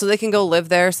 So they can go live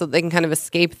there, so they can kind of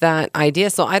escape that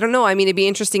idea. So I don't know. I mean, it'd be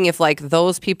interesting if like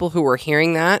those people who were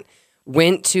hearing that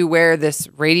went to where this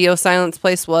radio silence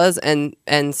place was and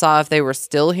saw if they were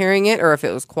still hearing it or if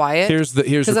it was quiet. Here's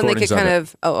because then they recordings could kind it.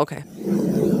 of. Oh, okay.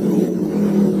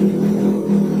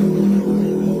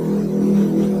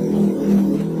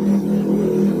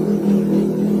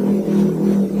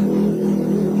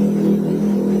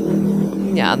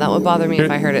 Yeah, that would bother me if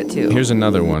I heard it too. Here's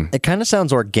another one. It kind of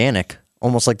sounds organic,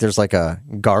 almost like there's like a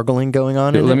gargling going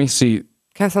on. in Let it. me see.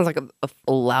 Kind of sounds like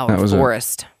a loud That was a-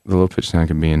 forest. The low pitch sound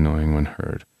can be annoying when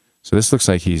heard. So this looks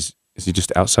like is he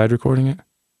just outside recording it?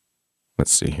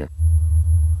 Let's see here.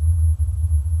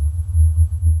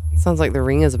 Sounds like the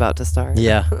ring is about to start.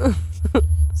 Yeah.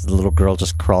 Does the little girl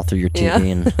just crawl through your TV Yeah.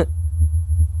 and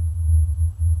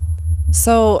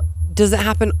So does it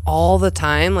happen all the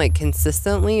time, like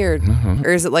consistently, or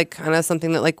is it like kind of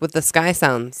something that like with the sky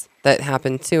sounds that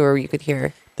happen too, or you could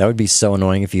hear? that would be so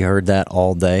annoying if you heard that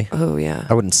all day. Oh yeah,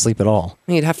 I wouldn't sleep at all.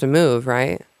 you'd have to move,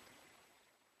 right?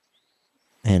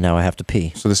 And now I have to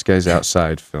pee. So this guy's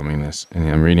outside filming this, and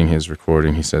I'm reading his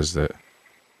recording. He says that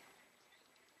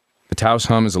The Taos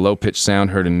hum is a low-pitched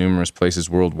sound heard in numerous places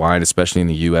worldwide, especially in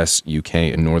the U.S.,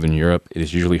 U.K., and Northern Europe. It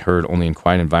is usually heard only in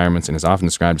quiet environments and is often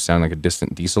described as sounding like a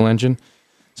distant diesel engine.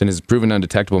 Since it is proven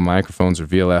undetectable microphones or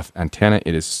VLF antenna,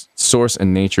 its source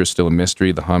and nature is still a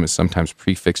mystery. The hum is sometimes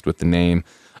prefixed with the name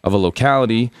of a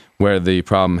locality where the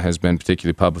problem has been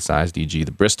particularly publicized, e.g.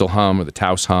 the Bristol hum or the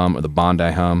Taos hum or the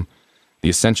Bondi hum. The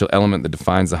essential element that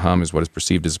defines the hum is what is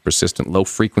perceived as a persistent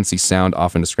low-frequency sound,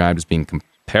 often described as being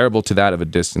comparable to that of a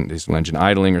distant diesel engine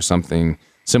idling or something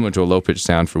similar to a low-pitched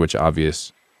sound for which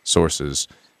obvious sources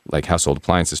like household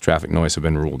appliances, traffic noise have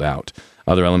been ruled out.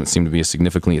 Other elements seem to be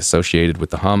significantly associated with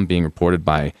the hum, being reported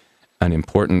by an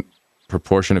important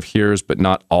proportion of hearers, but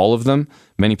not all of them.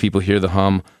 Many people hear the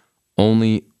hum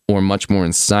only or much more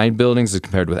inside buildings as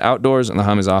compared with outdoors, and the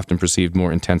hum is often perceived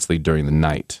more intensely during the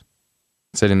night.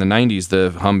 It said in the 90s,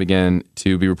 the hum began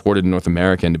to be reported in North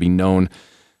America and to be known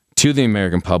to the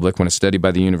American public when a study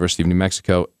by the University of New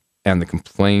Mexico and the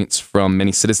complaints from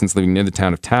many citizens living near the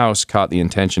town of Taos caught the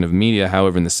attention of media.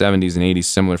 However, in the 70s and 80s,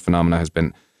 similar phenomena has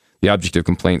been the object of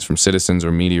complaints from citizens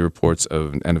or media reports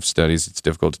and of studies. It's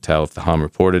difficult to tell if the hum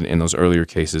reported in those earlier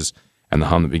cases and the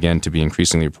hum that began to be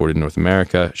increasingly reported in North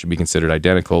America should be considered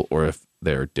identical or if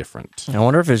they're different. I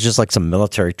wonder if it's just like some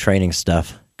military training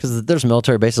stuff, because there's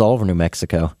military bases all over New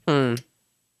Mexico.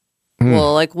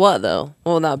 Well, like what though?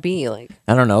 What would that be like?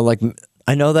 I don't know. Like,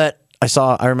 I know that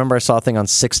I remember I saw a thing on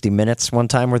 60 Minutes one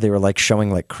time where they were like showing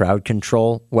like crowd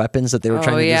control weapons that they were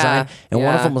trying to design. And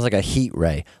one of them was like a heat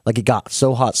ray. Like it got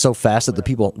so hot so fast that the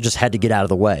people just had to get out of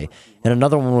the way. And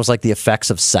another one was like the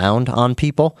effects of sound on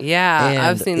people. Yeah, and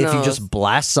I've seen if those. you just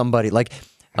blast somebody, like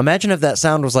imagine if that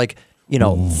sound was like,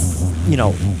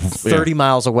 30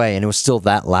 miles away and it was still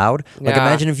that loud. Like Yeah.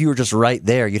 imagine if you were just right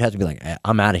there, you'd have to be like,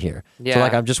 I'm out of here. So Yeah.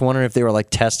 like I'm just wondering if they were like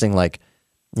testing like,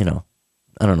 I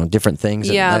don't know, different things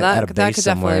Yeah, at a that base could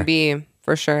somewhere. definitely be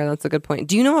for sure. That's a good point.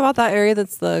 Do you know about that area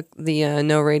that's the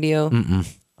no radio? I'll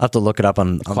have to look it up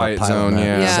on Quiet the pilot zone, map.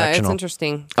 yeah. Yeah, it's Sectional.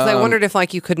 interesting. Because I wondered if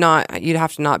like you'd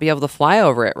have to not be able to fly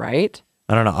over it, right?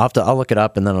 I don't know. I'll look it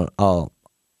up and then I'll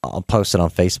post it on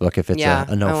Facebook if it's Yeah,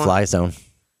 a no-fly zone.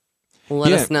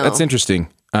 Let us know. That's interesting.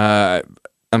 I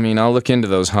mean, I'll look into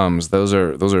those hums. Those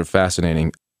are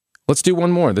fascinating. Let's do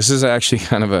one more. This is actually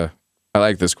kind of I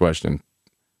like this question.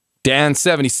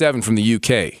 Dan77 from the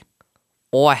UK.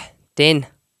 Oi, Den.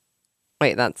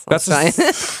 Wait, that's fine.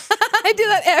 I do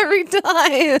that every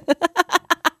time.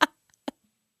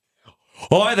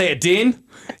 Hi there, Dan.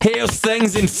 How's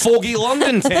things in foggy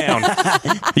London town?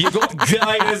 You got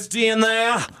gators down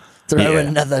there? Throw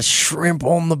another shrimp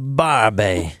on the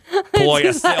barbie. Pour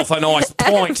yourself a nice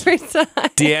pint Every time.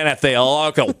 down at their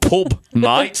local pub,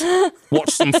 mate. Watch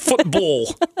some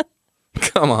football.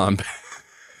 Come on.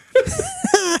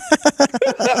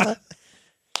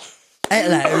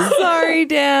 Hello. Sorry,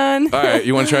 Dan. All right,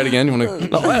 you want to try it again? You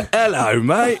want to? Hello,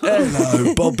 mate.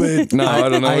 Hello, Bobby. No, I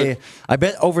don't know. I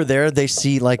bet over there they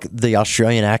see like the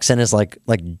Australian accent is like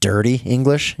dirty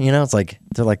English. It's like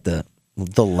they're like the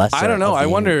lesser. I don't know. of the I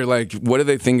wonder, like, what do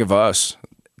they think of us?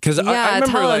 Because I remember,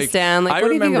 tell us, like, Dan. Like, what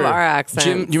do you think of our accent?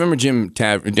 Jim, you remember Jim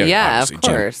Taverry? Yeah, of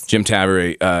course. Jim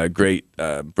Taverry, great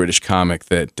British comic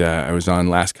that I was on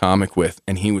Last Comic with,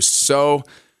 and he was so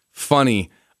funny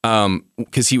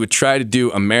because he would try to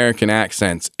do American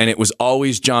accents, and it was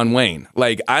always John Wayne.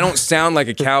 Like, I don't sound like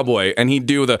a cowboy, and he'd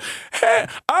do the, hey,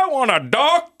 I want a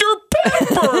Dr.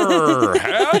 Pepper.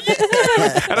 How you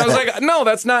doing? And I was like, no,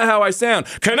 that's not how I sound.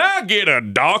 Can I get a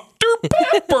Dr.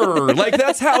 Pepper? Like,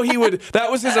 that's how he would,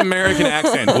 that was his American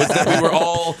accent, was that we were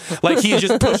all, like, he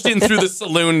just pushed in through the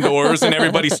saloon doors, and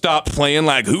everybody stopped playing,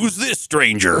 like, who's this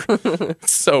stranger?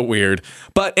 It's so weird.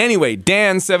 But anyway,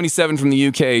 Dan77 from the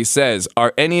UK says,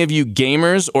 are any of you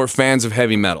gamers or fans of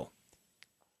heavy metal?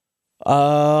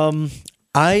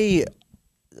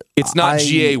 It's not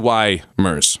GAY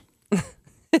MERS.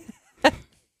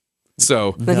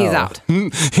 So Then he's out.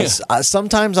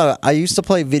 Sometimes I used to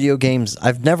play video games.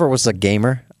 I've never was a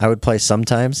gamer. I would play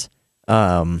sometimes,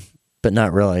 but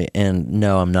not really. And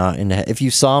no, I'm not. And if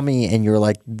you saw me and you're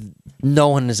like, no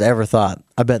one has ever thought,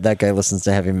 I bet that guy listens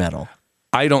to heavy metal.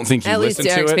 I don't think you At least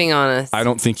listen to Derek's it. being honest. I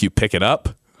don't think you pick it up.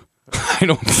 I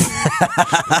don't.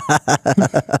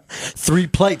 3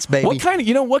 plates, baby. What kind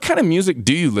of music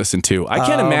do you listen to? I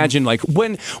can't imagine, like,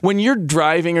 when you're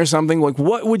driving or something, like,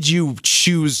 what would you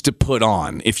choose to put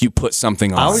on if you put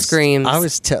something on? Screams. I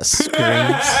was screams.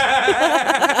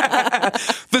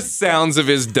 The sounds of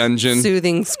his dungeon.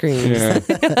 Soothing screams. Yeah.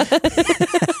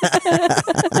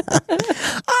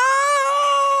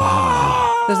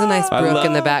 There's a nice brook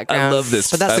in the background. I love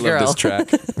this. But that's I a girl. love this track.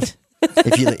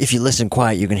 If you listen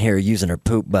quiet, you can hear her using her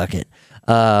poop bucket.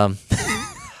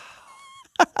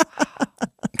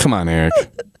 Come on, Eric.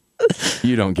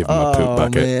 You don't give them a poop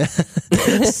bucket. Man.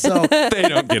 So They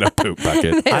don't get a poop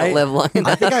bucket. They don't live long I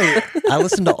enough. think I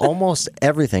listen to almost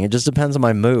everything. It just depends on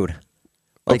my mood.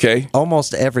 Okay.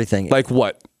 Almost everything. Like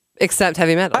what? Except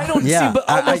heavy metal. I don't Yeah, see, but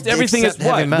almost I everything is accept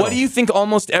heavy what? metal. What do you think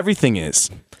almost everything is?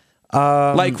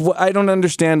 Like, I don't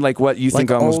understand, like, what you like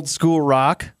think almost... old school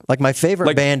rock. Like my favorite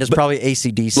Like, band is but- probably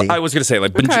AC/DC. I was going to say,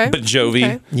 like, Okay. Bon Jovi,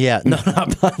 Okay. Yeah, no,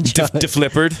 not Bon Jovi.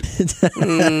 Deflippered.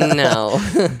 No.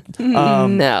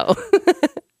 No.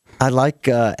 I like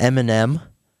Eminem,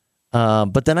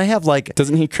 but then I have like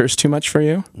Doesn't he curse too much for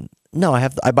you? no,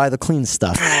 I buy the clean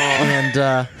stuff,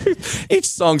 and Each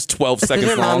song's 12 Does seconds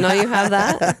your mom long. know you have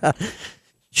that?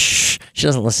 shh, she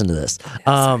doesn't listen to this.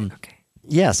 Okay.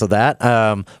 Yeah, so that.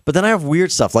 But then I have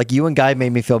weird stuff. Like you and Guy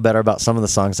made me feel better about some of the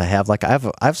songs I have. Like I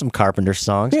have some Carpenter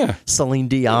songs. Yeah. Celine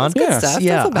Dion. good stuff. Don't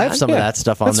Yeah, feel I have bad. some of that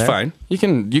stuff on That's there. fine. You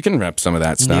can rep some of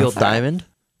that stuff. Neil Diamond.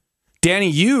 Danny,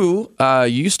 you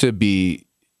used to be.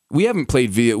 We haven't played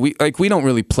video. We don't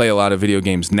really play a lot of video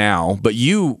games now, but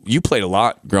you played a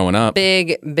lot growing up.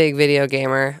 Big video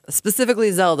gamer.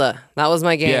 Specifically Zelda. That was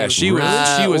my game. Yeah, she was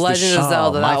the Legend of sh-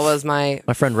 Zelda. Oh, that was my.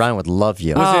 My friend Ryan would love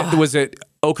you. Was it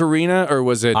Ocarina or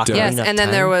was it? Ocarina. Yes, and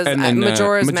then there was And then,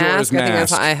 Majora's Majora's Mask. I think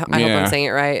that's. I hope Yeah. I'm saying it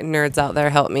right. Nerds out there,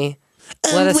 help me.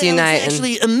 Let us unite.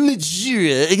 a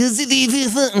Majora.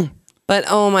 But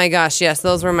oh my gosh, yes,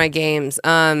 those were my games.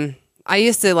 I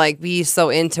used to like be so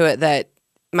into it that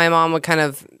my mom would kind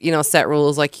of, set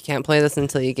rules like you can't play this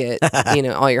until you get,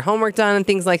 all your homework done and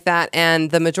things like that. And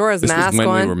the Majora's This Mask was when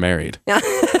one. we were married.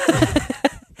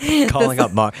 Calling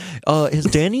up Mark. Has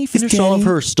Danny finished all of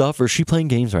her stuff, or is she playing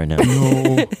games right now?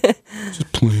 No.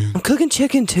 I'm cooking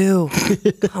chicken too.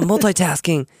 I'm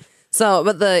multitasking. So,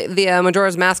 but the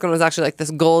Majora's Mask one was actually like this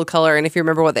gold color, and if you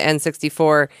remember what the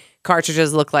N64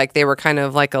 cartridges look like, they were kind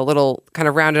of like a little kind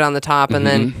of rounded on the top and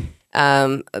then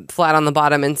flat on the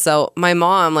bottom. And so my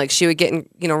mom, like, she would get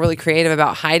really creative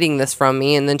about hiding this from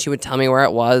me, and then she would tell me where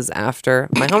it was after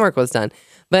my homework was done.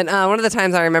 But one of the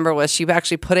times I remember was she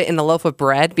actually put it in a loaf of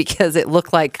bread because it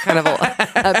looked like kind of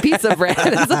a piece of bread.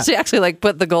 And so she actually like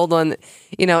put the gold one,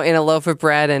 in a loaf of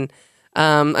bread, and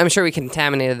I'm sure we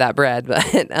contaminated that bread, but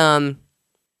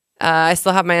I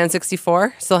still have my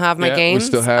N64, still have my games. We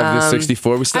still have the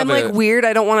 64. We still I'm have like weird.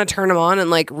 I don't want to turn them on and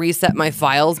like reset my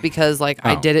files because like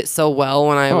I did it so well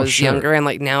when I was sure. younger, and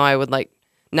like now I would like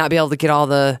not be able to get all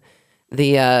the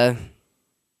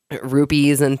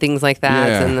rupees and things like that,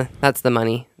 Yeah. and that's the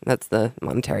money. That's the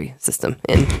monetary system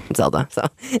in Zelda. So,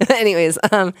 anyways,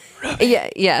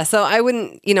 yeah. So I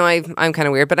wouldn't, I'm kind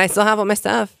of weird, but I still have all my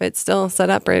stuff. It's still set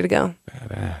up, ready to go.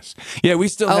 Badass. Yeah, we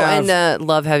still Oh, have. and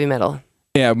love heavy metal.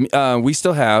 Yeah, we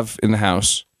still have in the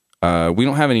house. We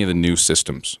don't have any of the new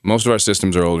systems. Most of our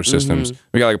systems are older systems.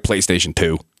 We got like a PlayStation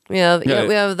 2. We have Yeah,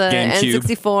 we have the GameCube,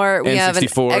 N64. We have an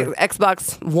N64.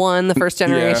 Xbox One, the first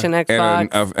generation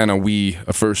Xbox. And a Wii,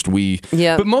 a first Wii.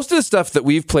 Yeah. But most of the stuff that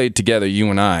we've played together, you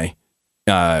and I,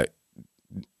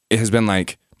 it has been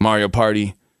like Mario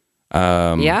Party,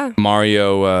 Yeah.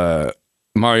 Mario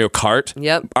Kart.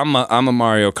 Yep. I'm a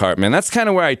Mario Kart man. That's kind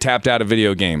of where I tapped out of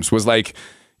video games. Was like,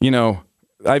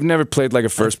 I've never played like a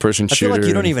first person I feel shooter. like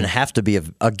you don't even have to be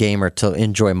a gamer to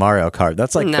enjoy Mario Kart.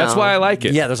 That's like No. That's why I like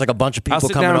it. yeah. There's like a bunch of people I'll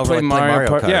sit coming down and over play like, Mario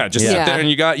Kart. Yeah, just sit Yeah. there and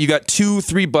you got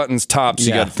 2-3 buttons tops you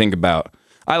Yeah. got to think about.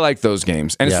 I like those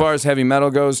games. And as Yeah. far as heavy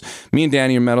metal goes, me and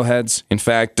Danny are metalheads. In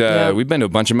fact, Yeah. we've been to a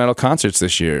bunch of metal concerts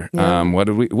this year. What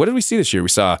did we see this year? We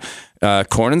saw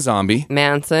Korn and Zombie,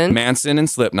 Manson. Manson and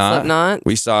Slipknot.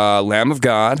 We saw Lamb of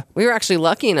God. We were actually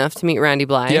lucky enough to meet Randy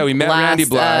Bly. Yeah, we met Randy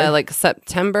Bly. like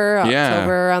September, Yeah.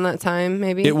 October, around that time,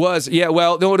 maybe. It was,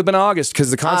 well, it would have been August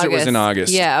because the concert was in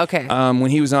August. Yeah, okay. When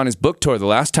he was on his book tour the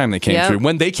last time they came Yep. through,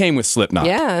 when they came with Slipknot.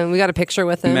 Yeah, and we got a picture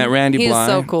with him. Met Randy He's Bly.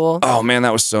 so cool. Oh man,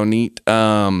 that was so neat.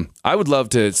 I would love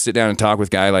to sit down and talk with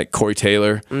a guy like Corey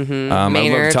Taylor. I'd love to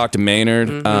Maynard. talk to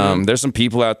Maynard. There's some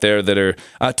people out there that are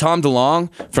Tom DeLonge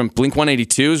from Blink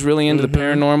 182 is really into the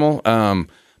paranormal.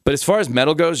 But as far as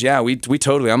metal goes, yeah, we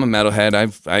totally. I'm a metalhead.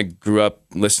 I grew up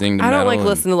listening to I metal. don't like and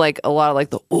listen to like a lot of like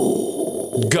the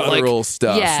guttural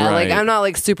stuff. yeah, right. like I'm not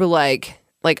like super like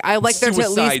I like there to at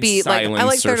Suicide least be like I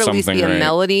like Silence there to or at least be something, a right.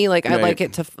 melody. Like I Right. like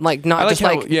it to like not I like just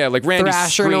how, like like Randy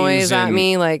thrasher screams noise at in-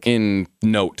 me. Like in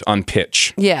note on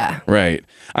pitch. yeah. Right.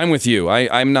 I'm with you.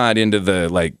 I'm not into the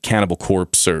like Cannibal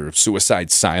Corpse or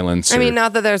Suicide Silence. I or- mean,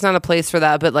 not that there's not a place for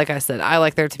that, but like I said, I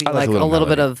like there to be like like a a little little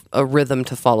bit melody. of a rhythm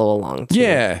to follow along to.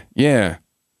 yeah.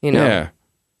 You know. Yeah.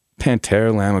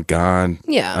 Pantera, Lamb of God.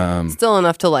 Yeah. Um, Still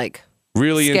enough to like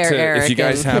really scare into. Eric If you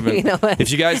guys and, haven't, you know what?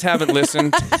 if you guys haven't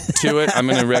listened to it, I'm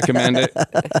going to recommend it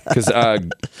because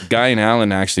Guy and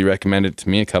Alan actually recommended it to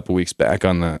me a couple weeks back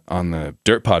on the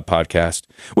Dirt Pod podcast.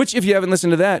 Which, if you haven't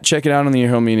listened to that, check it out on the Your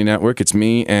Home Media Network. It's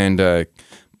me and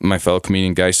my fellow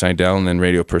comedian Guy Seidel, and then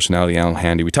radio personality Alan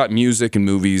Handy. We talk music and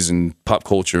movies and pop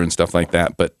culture and stuff like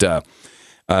that. But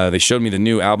they showed me the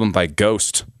new album by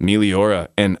Ghost, Meliora,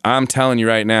 and I'm telling you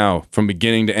right now, from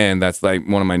beginning to end, that's like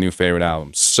one of my new favorite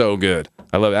albums. So good.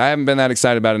 I love it. I haven't been that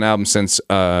excited about an album since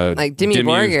like Dimmu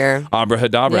Borgir.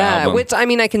 Abrahadabra album. Which I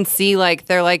mean, I can see like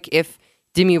they're like if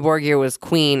Dimmu Borgir was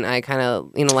Queen, I kind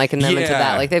of liken them into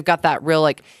that. Like they've got that real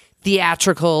like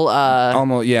theatrical,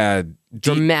 almost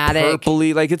dramatic, deep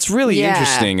purpley. Like it's really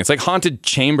interesting. It's like haunted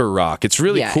chamber rock. It's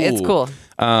really cool. It's cool.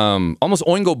 Almost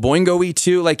Oingo Boingo-y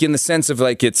too, like in the sense of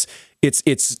like it's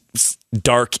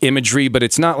dark imagery, but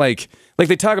it's not like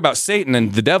they talk about Satan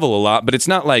and the devil a lot, but it's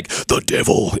not like the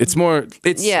devil. It's more but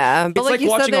it's like like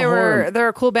you said, they're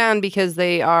a cool band because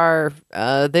they are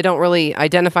they don't really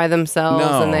identify themselves.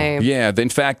 No, and in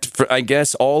fact, I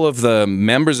guess all of the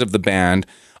members of the band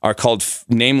are called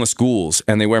nameless ghouls,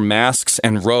 and they wear masks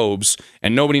and robes,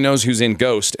 and nobody knows who's in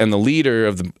Ghost. And the leader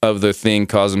of the thing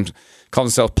calls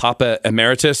himself Papa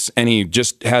Emeritus, and he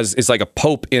just is like a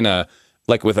pope in a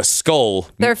with a skull.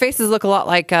 Their faces look a lot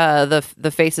like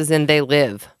the faces in They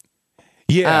Live.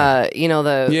 Yeah,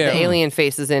 the alien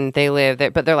faces in They Live,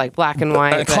 but they're like black and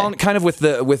white. Kind of with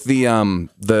the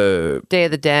Day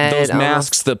of the Dead. Those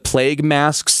masks, the plague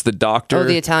masks, the doctor. Oh,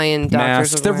 the Italian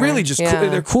doctors. Masks. They're really just cool.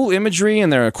 They're cool imagery,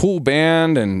 and they're a cool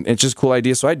band, and it's just a cool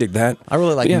idea. So I dig that. I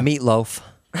really like Meatloaf.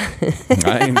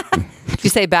 Did you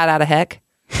say Bad Out of Heck?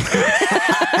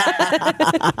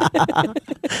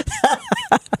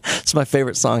 It's my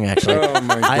favorite song, actually. Oh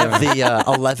my God. I have the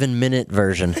 11-minute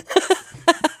version.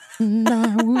 And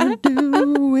I would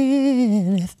do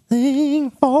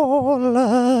anything for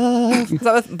love. Is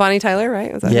that with Bonnie Tyler,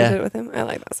 right? Was that who did it with him? I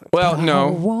like that song. Well, no.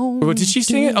 Well, did she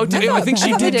sing it? Oh, I think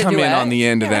she did come in on the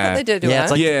end of that. They did do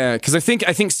it. Yeah, because I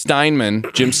think Steinman,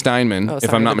 Jim Steinman,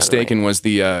 if I'm not mistaken, was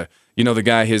the the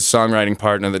guy, his songwriting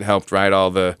partner that helped write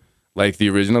all the the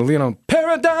original,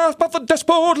 Paradise by the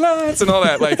Dashboard Lights and all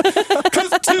that. 'Cause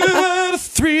 2 out of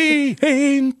 3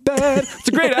 ain't bad. It's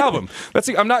a great album.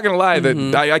 I'm not gonna lie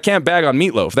that I can't bag on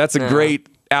Meatloaf. That's a great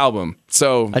album.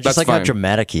 So I just like fine. how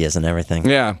dramatic he is and everything.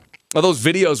 Yeah. Oh, those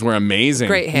videos were amazing.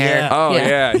 Great hair. Yeah. Oh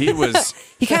yeah, he was.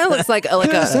 He kind of looks like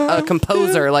a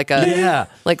composer, like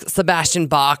Sebastian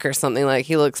Bach or something. Like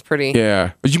he looks pretty.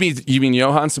 Yeah. You mean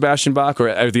Johann Sebastian Bach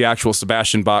or the actual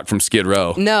Sebastian Bach from Skid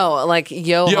Row? No, like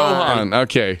Johann.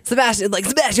 Okay. Sebastian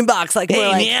Bach's like more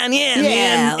like, man.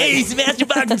 Like, hey, Sebastian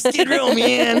Bach from Skid Row,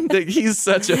 man. He's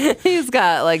such a. He's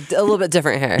got like a little bit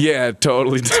different hair. Yeah,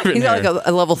 totally different. He's got like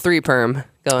a level 3 perm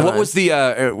going on. What was the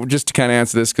just to kind of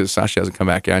answer this because Sasha hasn't come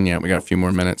back on yet. We got a few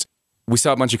more minutes. We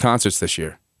saw a bunch of concerts this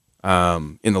year.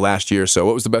 In the last year or so.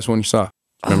 What was the best one you saw?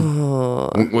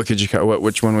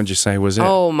 Which one would you say was it?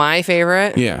 Oh, my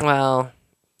favorite? Yeah. Well,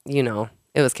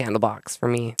 it was Candlebox for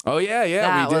me. Oh, yeah.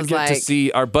 That We did was get to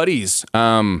see our buddies.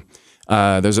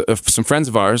 There's some friends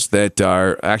of ours that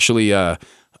are actually a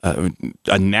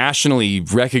nationally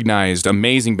recognized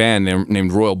amazing band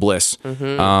named Royal Bliss.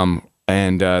 And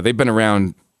they've been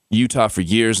around Utah for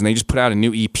years, and they just put out a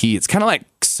new EP. It's kind of like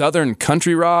Southern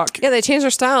country rock. Yeah, they changed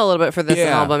their style a little bit for this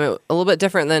album. A little bit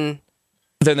different than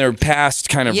their past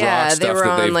kind of rock stuff they were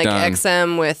that they've on like done.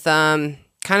 XM with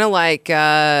kind of like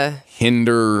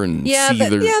Hinder and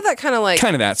Seether. that kind of like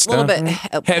that stuff. A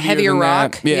little bit heavier than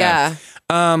rock. That.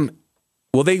 Yeah.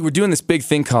 Well, they were doing this big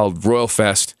thing called Royal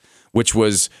Fest, which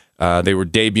was they were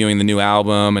debuting the new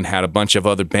album and had a bunch of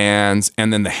other bands,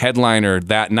 and then the headliner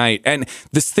that night. And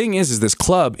this thing is this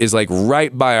club is like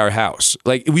right by our house.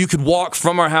 Like you could walk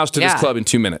from our house to this club in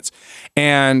 2 minutes.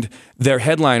 And their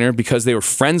headliner, because they were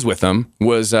friends with them,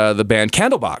 was the band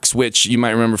Candlebox, which you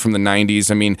might remember from the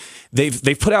 90s. I mean, they've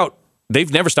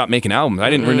never stopped making albums. I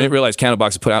didn't realize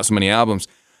Candlebox had put out so many albums.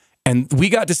 And we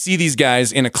got to see these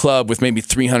guys in a club with maybe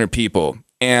 300 people,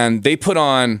 and they put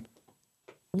on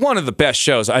one of the best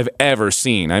shows I've ever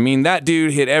seen. I mean, that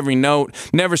dude hit every note,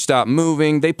 never stopped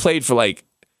moving. They played for like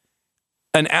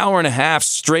an hour and a half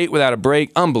straight without a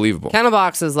break. Unbelievable.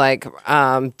 Candlebox is like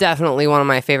definitely one of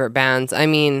my favorite bands. I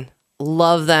mean,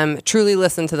 love them. Truly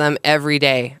listen to them every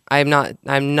day. I'm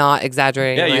not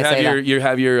exaggerating. Yeah, when you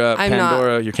have your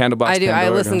Pandora, your Candlebox. I do. Pandora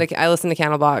I listen to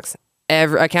Candlebox.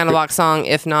 A Candlebox song,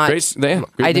 if not, great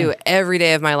I do every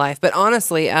day of my life. But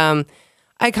honestly, it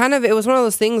was one of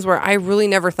those things where I really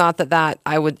never thought that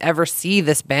I would ever see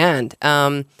this band.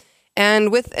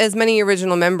 and with as many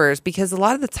original members, because a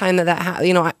lot of the time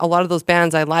a lot of those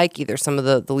bands I like, either some of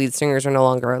the lead singers are no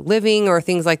longer living or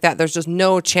things like that. There's just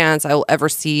no chance I will ever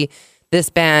see this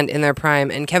band in their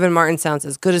prime. And Kevin Martin sounds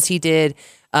as good as he did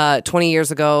 20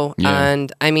 years ago. Yeah.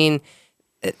 And I mean,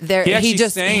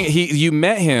 you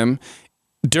met him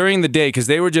during the day because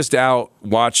they were just out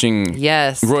watching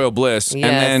Royal Bliss, Yes.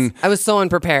 and then I was so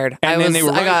unprepared. then they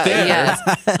were right there. Yes,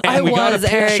 and we got a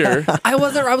picture. Eric. I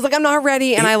was like, I'm not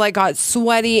ready, and I like got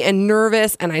sweaty and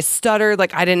nervous, and I stuttered,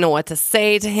 like I didn't know what to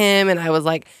say to him, and I was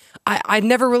like, I'd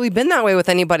never really been that way with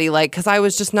anybody, like because I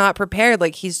was just not prepared.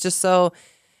 Like he's just so.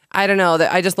 I don't know.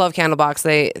 I just love Candlebox.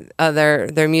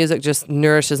 Their music just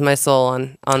nourishes my soul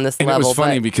on this and level. It was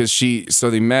funny because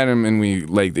they met him and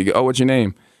they go, oh, what's your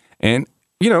name? And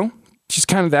she's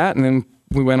kind of that. And then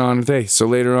we went on today. So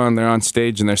later on, they're on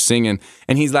stage and they're singing,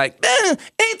 and he's like, ain't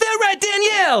that right,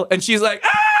 Danielle? And she's like,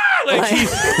 he's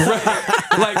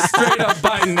like straight up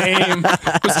by name.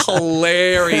 It was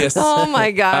hilarious. Oh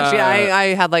my gosh! Yeah,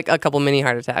 I had like a couple mini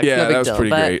heart attacks. Yeah, no big that was deal.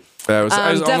 pretty great. That was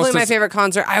definitely my favorite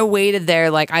concert. I waited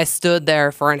there, like I stood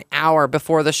there for an hour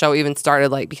before the show even started,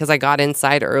 like because I got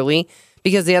inside early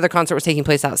because the other concert was taking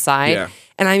place outside. Yeah.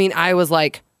 And I mean, I was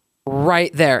like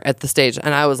right there at the stage,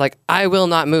 and I was like, I will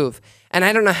not move. And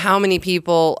I don't know how many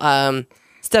people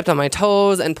stepped on my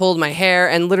toes and pulled my hair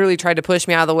and literally tried to push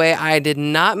me out of the way. I did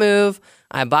not move.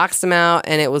 I boxed them out,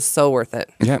 and it was so worth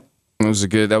it. Yeah, it was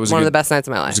one of the best nights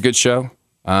of my life. It was a good show.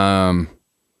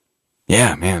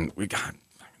 Yeah, man, we got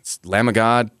Lamb of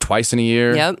God twice in a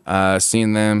year. Yep.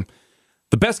 Seeing them.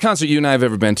 The best concert you and I have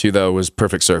ever been to, though, was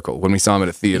Perfect Circle when we saw them at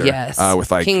a theater. Yes.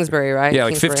 With like Kingsbury, right? Yeah,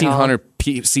 like Kingsbury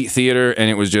 1,500 seat theater, and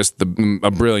it was just a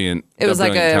brilliant. It was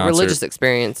like a concert. religious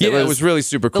experience. Yeah, it was really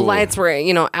super cool. The lights were,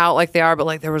 out like they are, but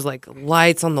like there was like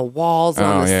lights on the walls and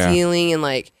on the ceiling, and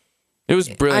like it was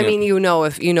brilliant. I mean,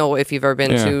 if you've ever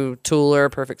been to Tool or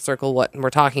Perfect Circle, what we're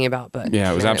talking about. But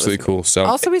yeah, it was absolutely cool. So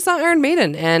also we saw Iron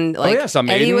Maiden, and like saw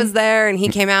Maiden. Eddie was there, and he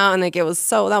came out, and like it was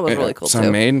that was really cool saw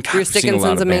too. Maiden. God, Bruce I've seen a lot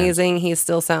Dickinson's of bands. amazing. He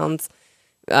still sounds.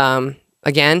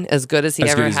 Again, as good as he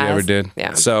ever did.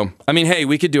 Yeah. So, I mean, hey,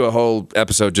 we could do a whole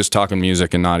episode just talking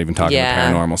music and not even talking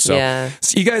about paranormal. So,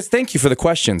 you guys, thank you for the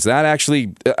questions. That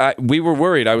actually, we were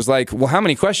worried. I was like, well, how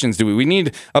many questions do we? We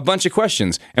need a bunch of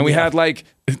questions. And we had like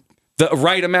the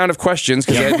right amount of questions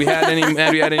because had we had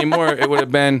any more, it would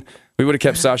have been, we would have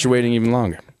kept Sasha waiting even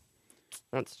longer.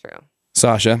 That's true.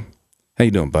 Sasha, how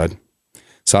you doing, bud?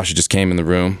 Sasha just came in the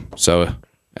room. So,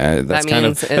 that's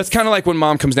kind of like when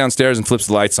mom comes downstairs and flips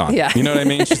the lights on. Yeah. You know what I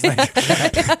mean? She's like,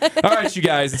 all right, you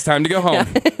guys, it's time to go home.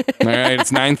 All right,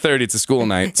 it's 9:30. It's a school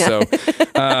night. So,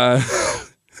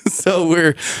 so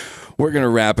we're gonna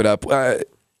wrap it up.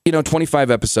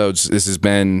 25 episodes. This has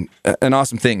been an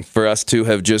awesome thing for us to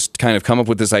have just kind of come up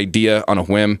with this idea on a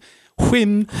whim,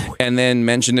 and then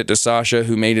mentioned it to Sasha,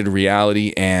 who made it a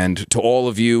reality, and to all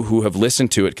of you who have listened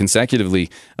to it consecutively,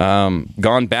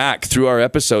 gone back through our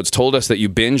episodes, told us that you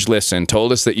binge listened,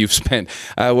 told us that you've spent,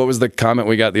 what was the comment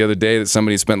we got the other day, that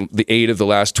somebody spent the 8 of the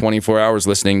last 24 hours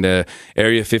listening to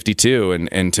Area 52,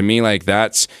 and to me, like,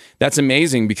 that's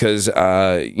amazing because,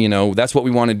 that's what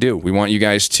we want to do. We want you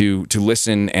guys to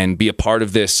listen and be a part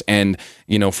of this, and,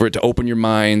 for it to open your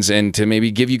minds and to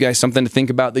maybe give you guys something to think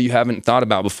about that you haven't thought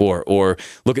about before, or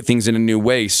look at things in a new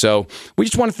way. So we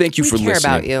just want to thank you for listening. We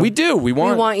care about you. We do. We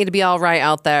want you to be all right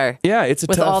out there. Yeah, it's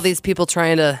with all these people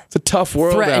trying to. It's a tough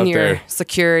world threaten out your there.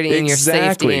 Security and your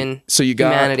safety and so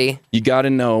humanity. You got to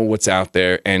know what's out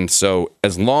there, and so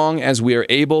as long as we are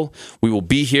able, we will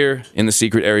be here in the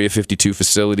secret Area 52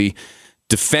 facility,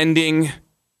 defending.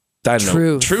 I don't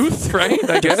know. Truth, right?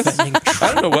 I guess.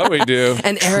 I don't know what we do.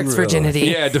 And Eric's virginity.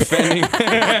 Yeah, defending.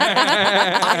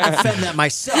 I defend that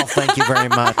myself, thank you very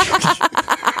much.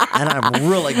 And I'm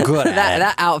really good at it.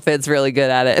 That outfit's really good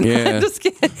at it. Yeah. Just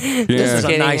kidding. Yeah. This is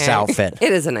a nice outfit.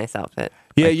 It is a nice outfit.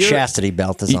 Yeah, My chastity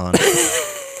belt is on.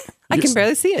 I can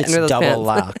barely see it It's under those double pants.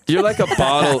 locked. You're like a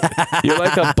bottle. You're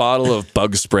like a bottle of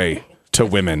bug spray to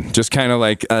women. Just kind of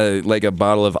like a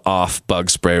bottle of off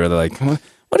bug spray, where they're like,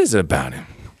 "What is it about him?"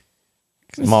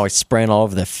 I'm always spraying all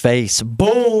over their face.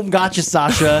 Boom! Gotcha,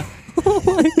 Sasha. Oh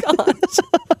my gosh.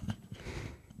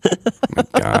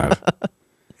 God.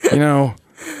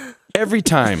 Every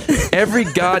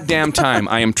goddamn time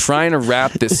I am trying to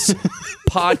wrap this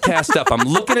podcast up, I'm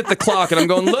looking at the clock and I'm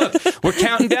going, look, we're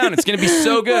counting down. It's going to be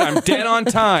so good. I'm dead on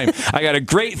time. I got a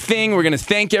great thing. We're going to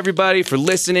thank everybody for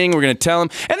listening. We're going to tell them.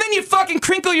 And then you fucking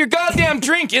crinkle your goddamn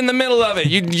drink in the middle of it.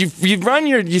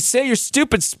 You say your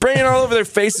stupid spraying all over their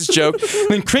faces joke,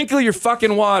 then crinkle your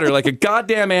fucking water like a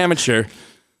goddamn amateur.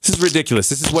 This is ridiculous.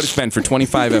 This is what it's been for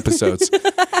 25 episodes.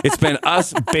 It's been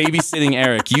us babysitting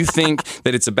Eric. You think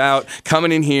that it's about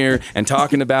coming in here and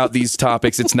talking about these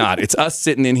topics. It's not. It's us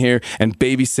sitting in here and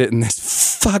babysitting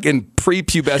this fucking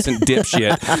prepubescent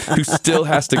dipshit who still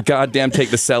has to goddamn take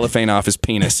the cellophane off his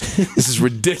penis. This is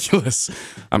ridiculous.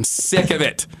 I'm sick of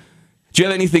it. Do you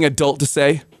have anything adult to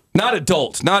say? Not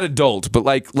adult, but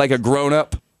like a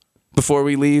grown-up before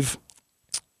we leave?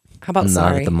 How about Not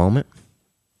sorry? at the moment.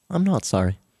 I'm not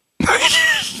sorry.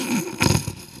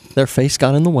 Their face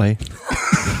got in the way.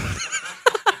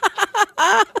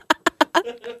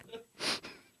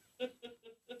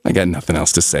 I got nothing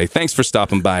else to say. Thanks for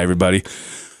stopping by, everybody.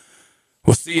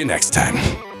 We'll see you next time.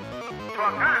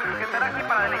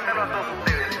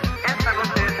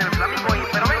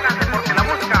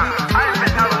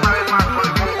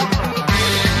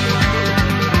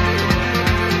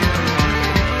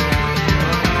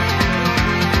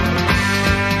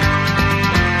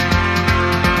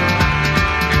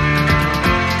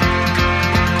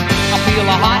 Feel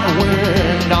a hot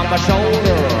wind on my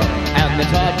shoulder and the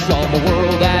touch of a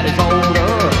world that is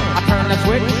older. I turn the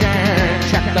switch and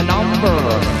check the number.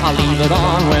 I leave it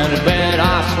on when in bed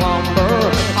I slumber.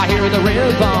 I hear the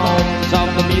rhythms of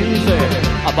the music.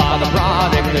 I buy the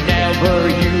product and never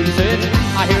use it.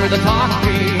 I hear the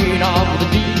talking